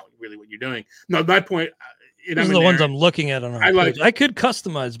that's not really what you're doing. No, my point. These are the ones I'm looking at on our page. I could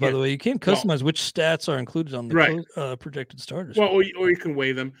customize, by the way. You can't customize which stats are included on the projected starters. Well, or you can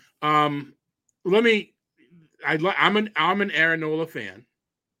weigh them. I'm an Aaron Nola fan,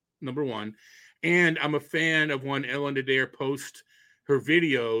 number one, and I'm a fan of when Ellen Adair posts her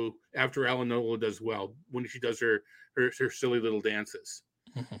video after Ellen Nola does well, when she does her silly little dances.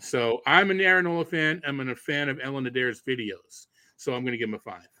 Mm-hmm. So I'm an Aaron Nola fan. I'm a fan of Ellen Adair's videos. So I'm going to give him a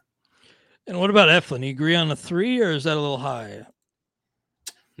 5. And what about Eflin? You agree on a 3, or is that a little high?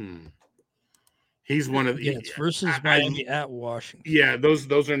 He's one of the. Yeah, it's versus Miami at Washington. Yeah,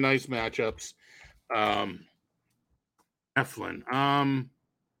 those are nice matchups. Eflin. I'm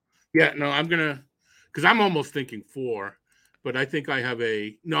gonna, because I'm almost thinking 4, but I think I have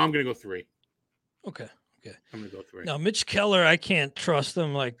I'm gonna go 3. Okay. I'm gonna go 3. Now Mitch Keller, I can't trust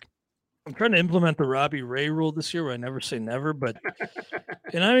him. Like, I'm trying to implement the Robbie Ray rule this year where I never say never, but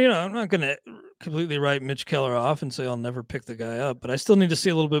I'm not going to completely write Mitch Keller off and say I'll never pick the guy up, but I still need to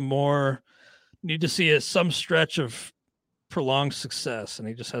see a little bit more, need to see some stretch of prolonged success, and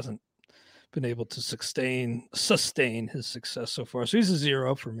he just hasn't been able to sustain his success so far. So he's a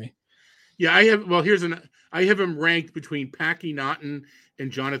 0 for me. Yeah, I have him ranked between Packy Naughton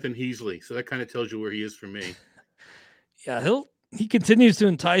and Jonathan Heasley, so that kind of tells you where he is for me. Yeah, he continues to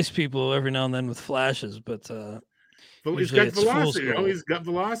entice people every now and then with flashes, but he's got velocity. He's got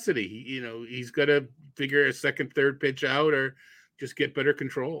velocity. He's got to figure a second, third pitch out, or just get better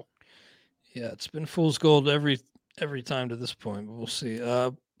control. Yeah, it's been fool's gold every time to this point, but we'll see.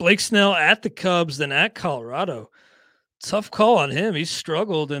 Blake Snell at the Cubs, then at Colorado. Tough call on him. He's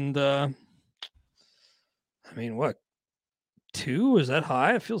struggled, and 2? Is that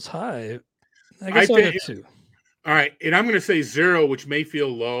high? It feels high. I guess I'll get 2. All right, and I'm going to say 0, which may feel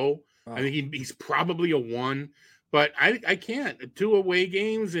low. Oh. I think he's probably a 1, but I can't. 2 away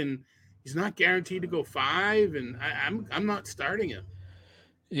games, and he's not guaranteed to go 5, and I'm not starting him.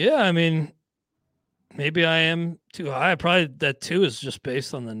 Yeah, I mean, maybe I am too high. Probably that 2 is just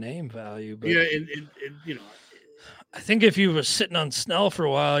based on the name value. But yeah, and I think if you were sitting on Snell for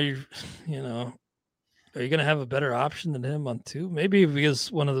a while, are you going to have a better option than him on 2? Maybe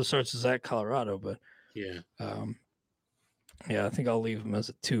because one of the starts is at Colorado, but. Yeah. I think I'll leave him as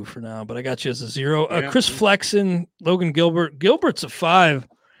a 2 for now, but I got you as a 0. Chris Flexen, Logan Gilbert. Gilbert's a 5.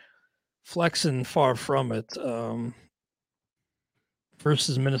 Flexen far from it.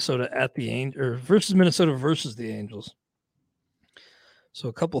 Versus Minnesota versus Minnesota versus the Angels. So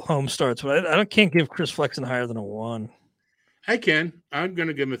a couple home starts, but I can't give Chris Flexen higher than a 1. I can. I'm going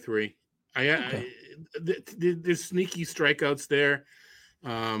to give him a 3. There's sneaky strikeouts there.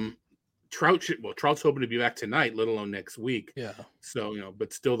 Trout's hoping to be back tonight, let alone next week. Yeah. So,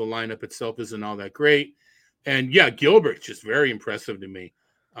 but still the lineup itself isn't all that great. And Gilbert's just very impressive to me.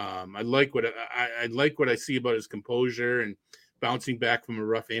 I like what I see about his composure and bouncing back from a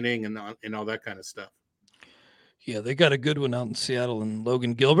rough inning and all that kind of stuff. Yeah, they got a good one out in Seattle and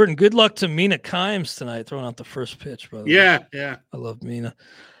Logan Gilbert. And good luck to Mina Kimes tonight, throwing out the first pitch, brother. Yeah. I love Mina.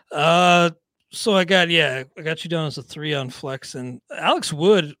 So I got you down as a 3 on Flex, and Alex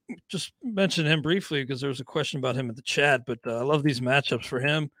Wood, just mentioned him briefly because there was a question about him in the chat, but I love these matchups for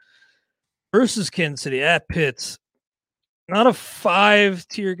him versus Kansas City at Pitts. Not a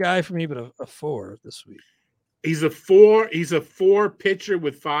 5-tier guy for me, but a 4 this week. He's a 4. He's a 4 pitcher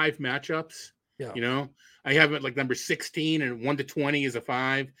with 5 matchups. Yeah. I have it like number 16 and 1 to 20 is a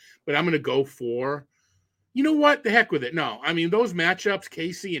 5, but I'm going to go 4. You know what? The heck with it. No, I mean, those matchups,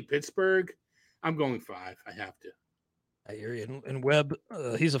 KC and Pittsburgh, I'm going 5. I have to. I hear you. And Webb,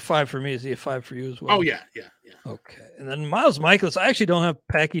 he's a 5 for me. Is he a 5 for you as well? Oh, yeah. Okay. And then Miles Michaelis, I actually don't have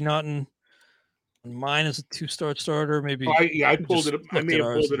Packy Naughton Mine is a 2-star starter. Maybe I pulled it. I may have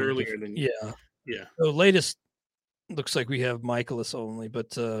pulled it earlier different. than yeah. The latest looks like we have Michaelis only,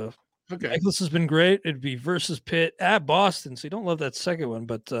 but okay. Michaelis has been great. It'd be versus Pitt at Boston, so you don't love that second one,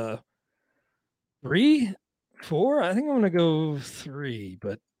 but 3, 4. I think I'm going to go 3,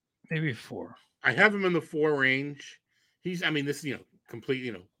 but maybe 4. I have him in the 4 range. This is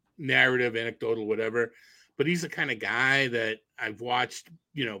complete narrative, anecdotal, whatever. But he's the kind of guy that I've watched,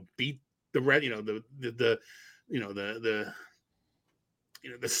 beat the red, the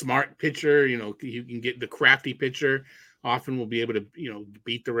smart pitcher. You can get the crafty pitcher. Often will be able to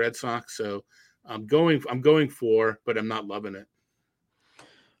beat the Red Sox. So I'm going 4, but I'm not loving it.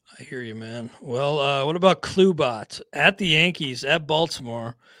 I hear you, man. Well, what about Klubot at the Yankees at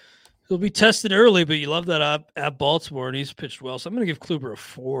Baltimore? He'll be tested early, but you love that at Baltimore, and he's pitched well. So I'm going to give Kluber a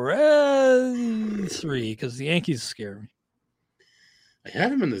 4, 3, because the Yankees scare me. I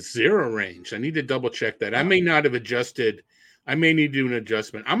have him in the 0 range. I need to double check that. I may not have adjusted. I may need to do an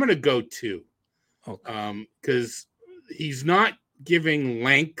adjustment. I'm going to go 2. Okay. Because he's not giving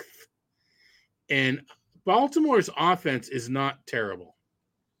length, and Baltimore's offense is not terrible.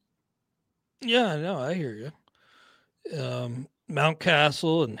 Yeah, no, I hear you.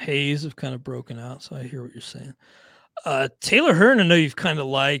 Mountcastle and Hayes have kind of broken out, so I hear what you're saying. Taylor Hearn, I know you've kind of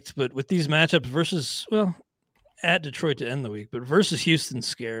liked, but with these matchups versus, at Detroit to end the week, but versus Houston,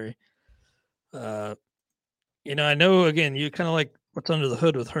 scary. I know, again, you kind of like what's under the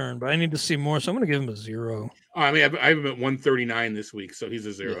hood with Hearn, but I need to see more, so I'm going to give him a 0. I have him at 139 this week, so he's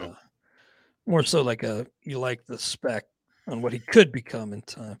a 0. Yeah. More so like you like the spec on what he could become in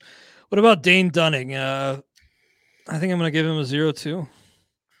time. What about Dane Dunning? I think I'm going to give him a 0 too.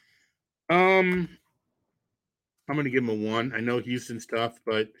 I'm going to give him a 1. I know Houston's tough,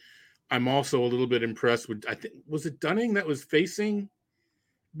 but I'm also a little bit impressed with. I think was it Dunning that was facing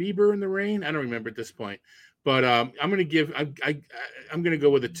Bieber in the rain? I don't remember at this point, but I'm going to give. I'm going to go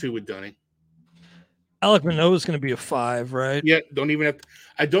with a 2 with Dunning. Alek Manoah is going to be a 5, right? Yeah,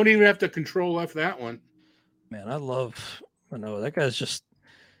 I don't even have to control F that one. Man, I love Manoah. That guy's just.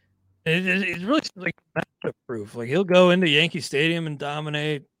 It's really like matchup proof. Like he'll go into Yankee Stadium and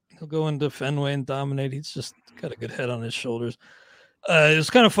dominate. He'll go into Fenway and dominate. He's just got a good head on his shoulders. It was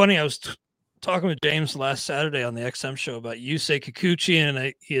kind of funny. I was talking with James last Saturday on the XM show about Yusei Kikuchi,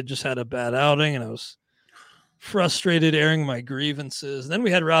 and he had just had a bad outing, and I was frustrated, airing my grievances. And then we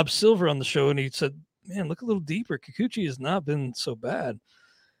had Rob Silver on the show, and he said, "Man, look a little deeper. Kikuchi has not been so bad.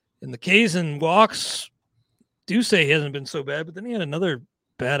 In the K's and walks, do say he hasn't been so bad, but then he had another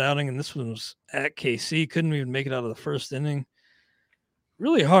bad outing, and this one was at KC. Couldn't even make it out of the first inning.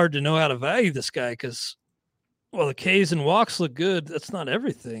 Really hard to know how to value this guy because, while the K's and walks look good, that's not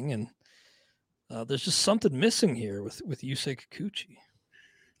everything, and there's just something missing here with Yusei Kikuchi.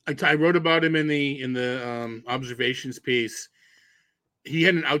 I wrote about him in the observations piece. He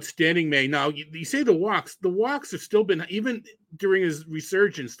had an outstanding May. Now you say the walks have still been, even during his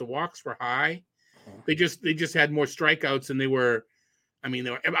resurgence, the walks were high. They just had more strikeouts, and they were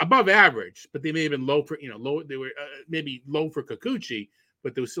above average, but they may have been low for low. They were maybe low for Kikuchi,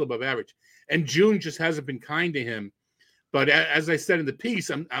 but they were still above average. And June just hasn't been kind to him. But as I said in the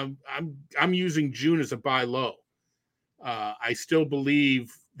piece, I'm using June as a buy low. I still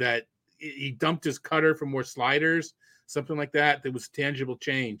believe that he dumped his cutter for more sliders, something like that. There was tangible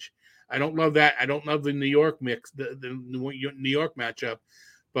change. I don't love that. I don't love the New York mix, the New York matchup.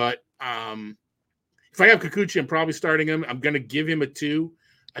 But if I have Kikuchi, I'm probably starting him. I'm going to give him a 2.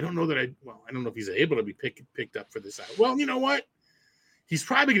 I don't know if he's able to be picked up for this out. Well, you know what? He's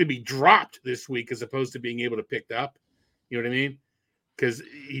probably going to be dropped this week as opposed to being able to pick up. You know what I mean? Because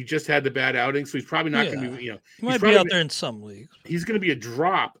he just had the bad outing, so he's probably not going to be. He might be out there in some leagues. He's going to be a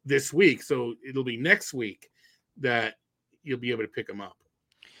drop this week, so it'll be next week that you'll be able to pick him up.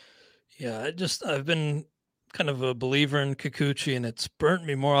 Yeah, I've been kind of a believer in Kikuchi, and it's burnt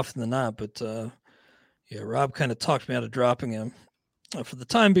me more often than not. But Rob kind of talked me out of dropping him for the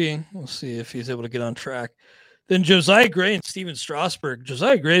time being. We'll see if he's able to get on track. Then Josiah Gray and Steven Strasburg.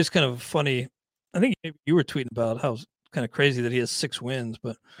 Josiah Gray is kind of funny. I think you were tweeting about how it's kind of crazy that he has 6 wins,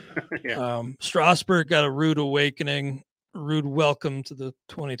 but Strasburg got a rude awakening, rude welcome to the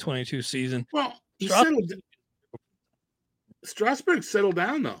 2022 season. Well, Strasburg settled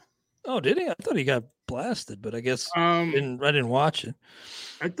down though. Oh, did he? I thought he got blasted, but I guess I didn't watch it.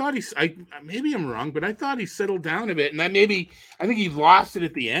 I thought maybe I'm wrong, but I thought he settled down a bit, and I think he lost it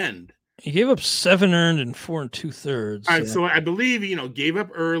at the end. He gave up 7 earned and 4 2/3. All right, so I believe gave up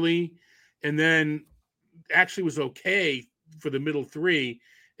early, and then actually was okay for the middle 3,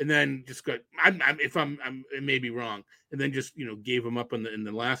 and then just got. I may be wrong, and then just gave him up in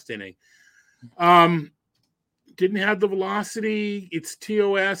the last inning. Didn't have the velocity. It's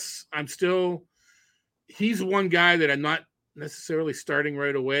TOS. He's one guy that I'm not necessarily starting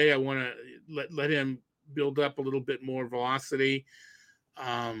right away. I want to let him build up a little bit more velocity.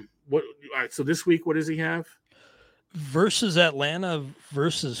 All right, so this week, what does he have? Versus Atlanta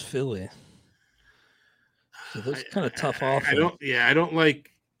versus Philly. So those kind of tough off. I don't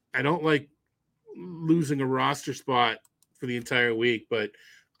like losing a roster spot for the entire week, but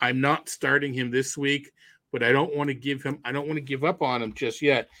I'm not starting him this week. But I don't want to give up on him just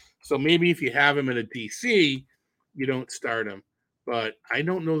yet. So maybe if you have him in a DC, you don't start him. But I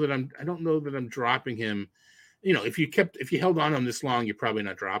don't know that I'm dropping him. You know, if you held on to him this long, you're probably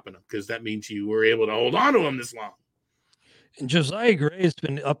not dropping him because that means you were able to hold on to him this long. And Josiah Gray has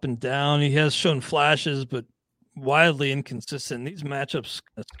been up and down. He has shown flashes, but wildly inconsistent. These matchups,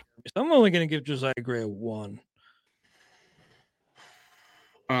 so I'm only going to give Josiah Gray a 1.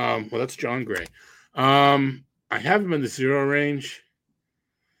 Well, that's John Gray. I have him in the 0 range,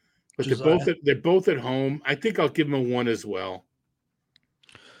 but they're both at home. I think I'll give him a 1 as well.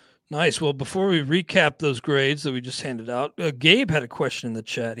 Nice. Well, before we recap those grades that we just handed out, Gabe had a question in the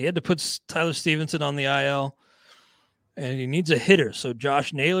chat. He had to put Tyler Stevenson on the IL, and he needs a hitter. So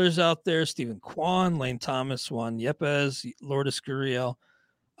Josh Naylor's out there, Stephen Kwan, Lane Thomas, Juan Yepes, Lourdes Gurriel.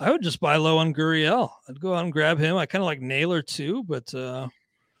 I would just buy low on Gurriel. I'd go out and grab him. I kind of like Naylor too, but I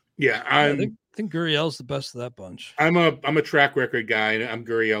think Gurriel's the best of that bunch. I'm a track record guy, and I'm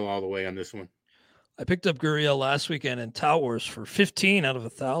Gurriel all the way on this one. I picked up Gurriel last weekend in Tout Wars for 15 out of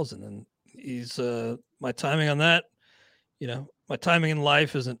 1,000, and he's my timing on that. You know, my timing in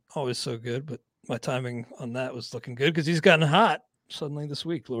life isn't always so good, but my timing on that was looking good because he's gotten hot suddenly this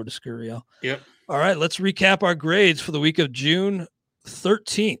week, Lourdes Gurriel. Yep. All right, let's recap our grades for the week of June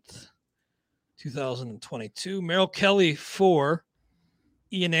 13th, 2022. Merrill Kelly 4.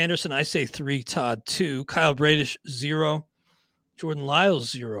 Ian Anderson, I say 3. Todd 2. Kyle Bradish 0. Jordan Lyles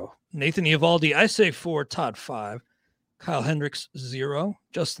 0. Nathan Eovaldi, I say 4. Todd 5. Kyle Hendricks 0.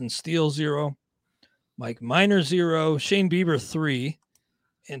 Justin Steele 0. Mike Minor 0. Shane Bieber 3.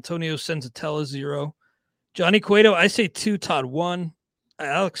 Antonio Senzatella 0. Johnny Cueto, I say 2. Todd 1.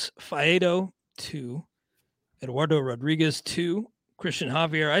 Alex Faedo 2. Eduardo Rodriguez 2. Christian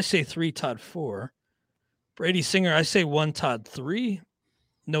Javier, I say 3. Todd 4. Brady Singer, I say 1. Todd 3.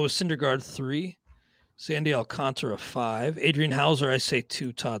 Noah Syndergaard 3. Sandy Alcantara 5. Adrian Hauser, I say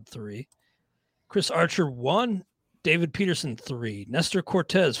 2. Todd 3. Chris Archer 1. David Peterson 3. Nestor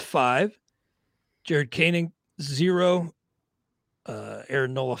Cortez 5. Jared Koenig 0.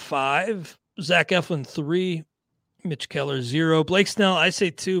 Aaron Nola 5. Zach Eflin 3. Mitch Keller 0. Blake Snell, I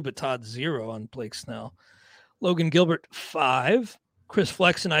say 2, but Todd 0 on Blake Snell. Logan Gilbert 5. Chris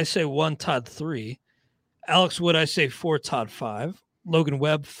Flexen, I say 1. Todd 3. Alex Wood, I say 4. Todd 5. Logan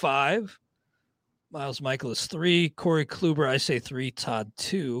Webb 5. Miles Michaelis 3. Corey Kluber, I say 3. Todd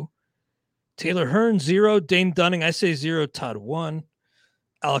 2. Taylor Hearn 0. Dane Dunning, I say 0. Todd 1.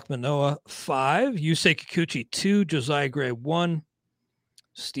 Alec Manoa 5. Yusei Kikuchi 2. Josiah Gray 1.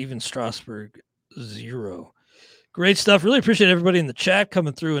 Steven Strasburg 0. Great stuff. Really appreciate everybody in the chat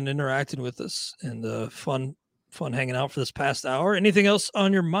coming through and interacting with us, and fun hanging out for this past hour. Anything else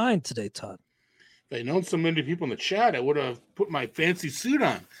on your mind today, Todd? If I'd known so many people in the chat, I would have put my fancy suit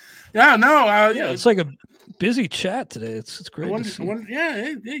on. Yeah, no. It's like a busy chat today. It's great.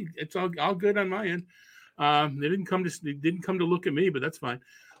 It's all good on my end. They didn't come to look at me, but that's fine.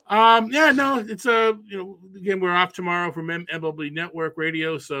 It's again, we're off tomorrow from MLB Network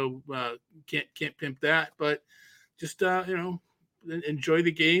Radio, so can't pimp that, but just enjoy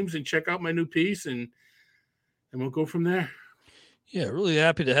the games and check out my new piece, and we'll go from there. Yeah, really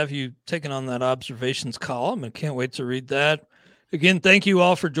happy to have you taking on that observations column, and can't wait to read that. Again, thank you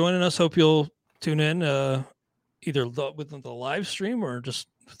all for joining us. Hope you'll tune in either within the live stream or just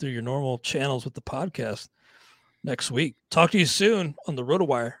through your normal channels with the podcast next week. Talk to you soon on the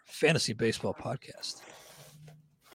RotoWire Fantasy Baseball Podcast.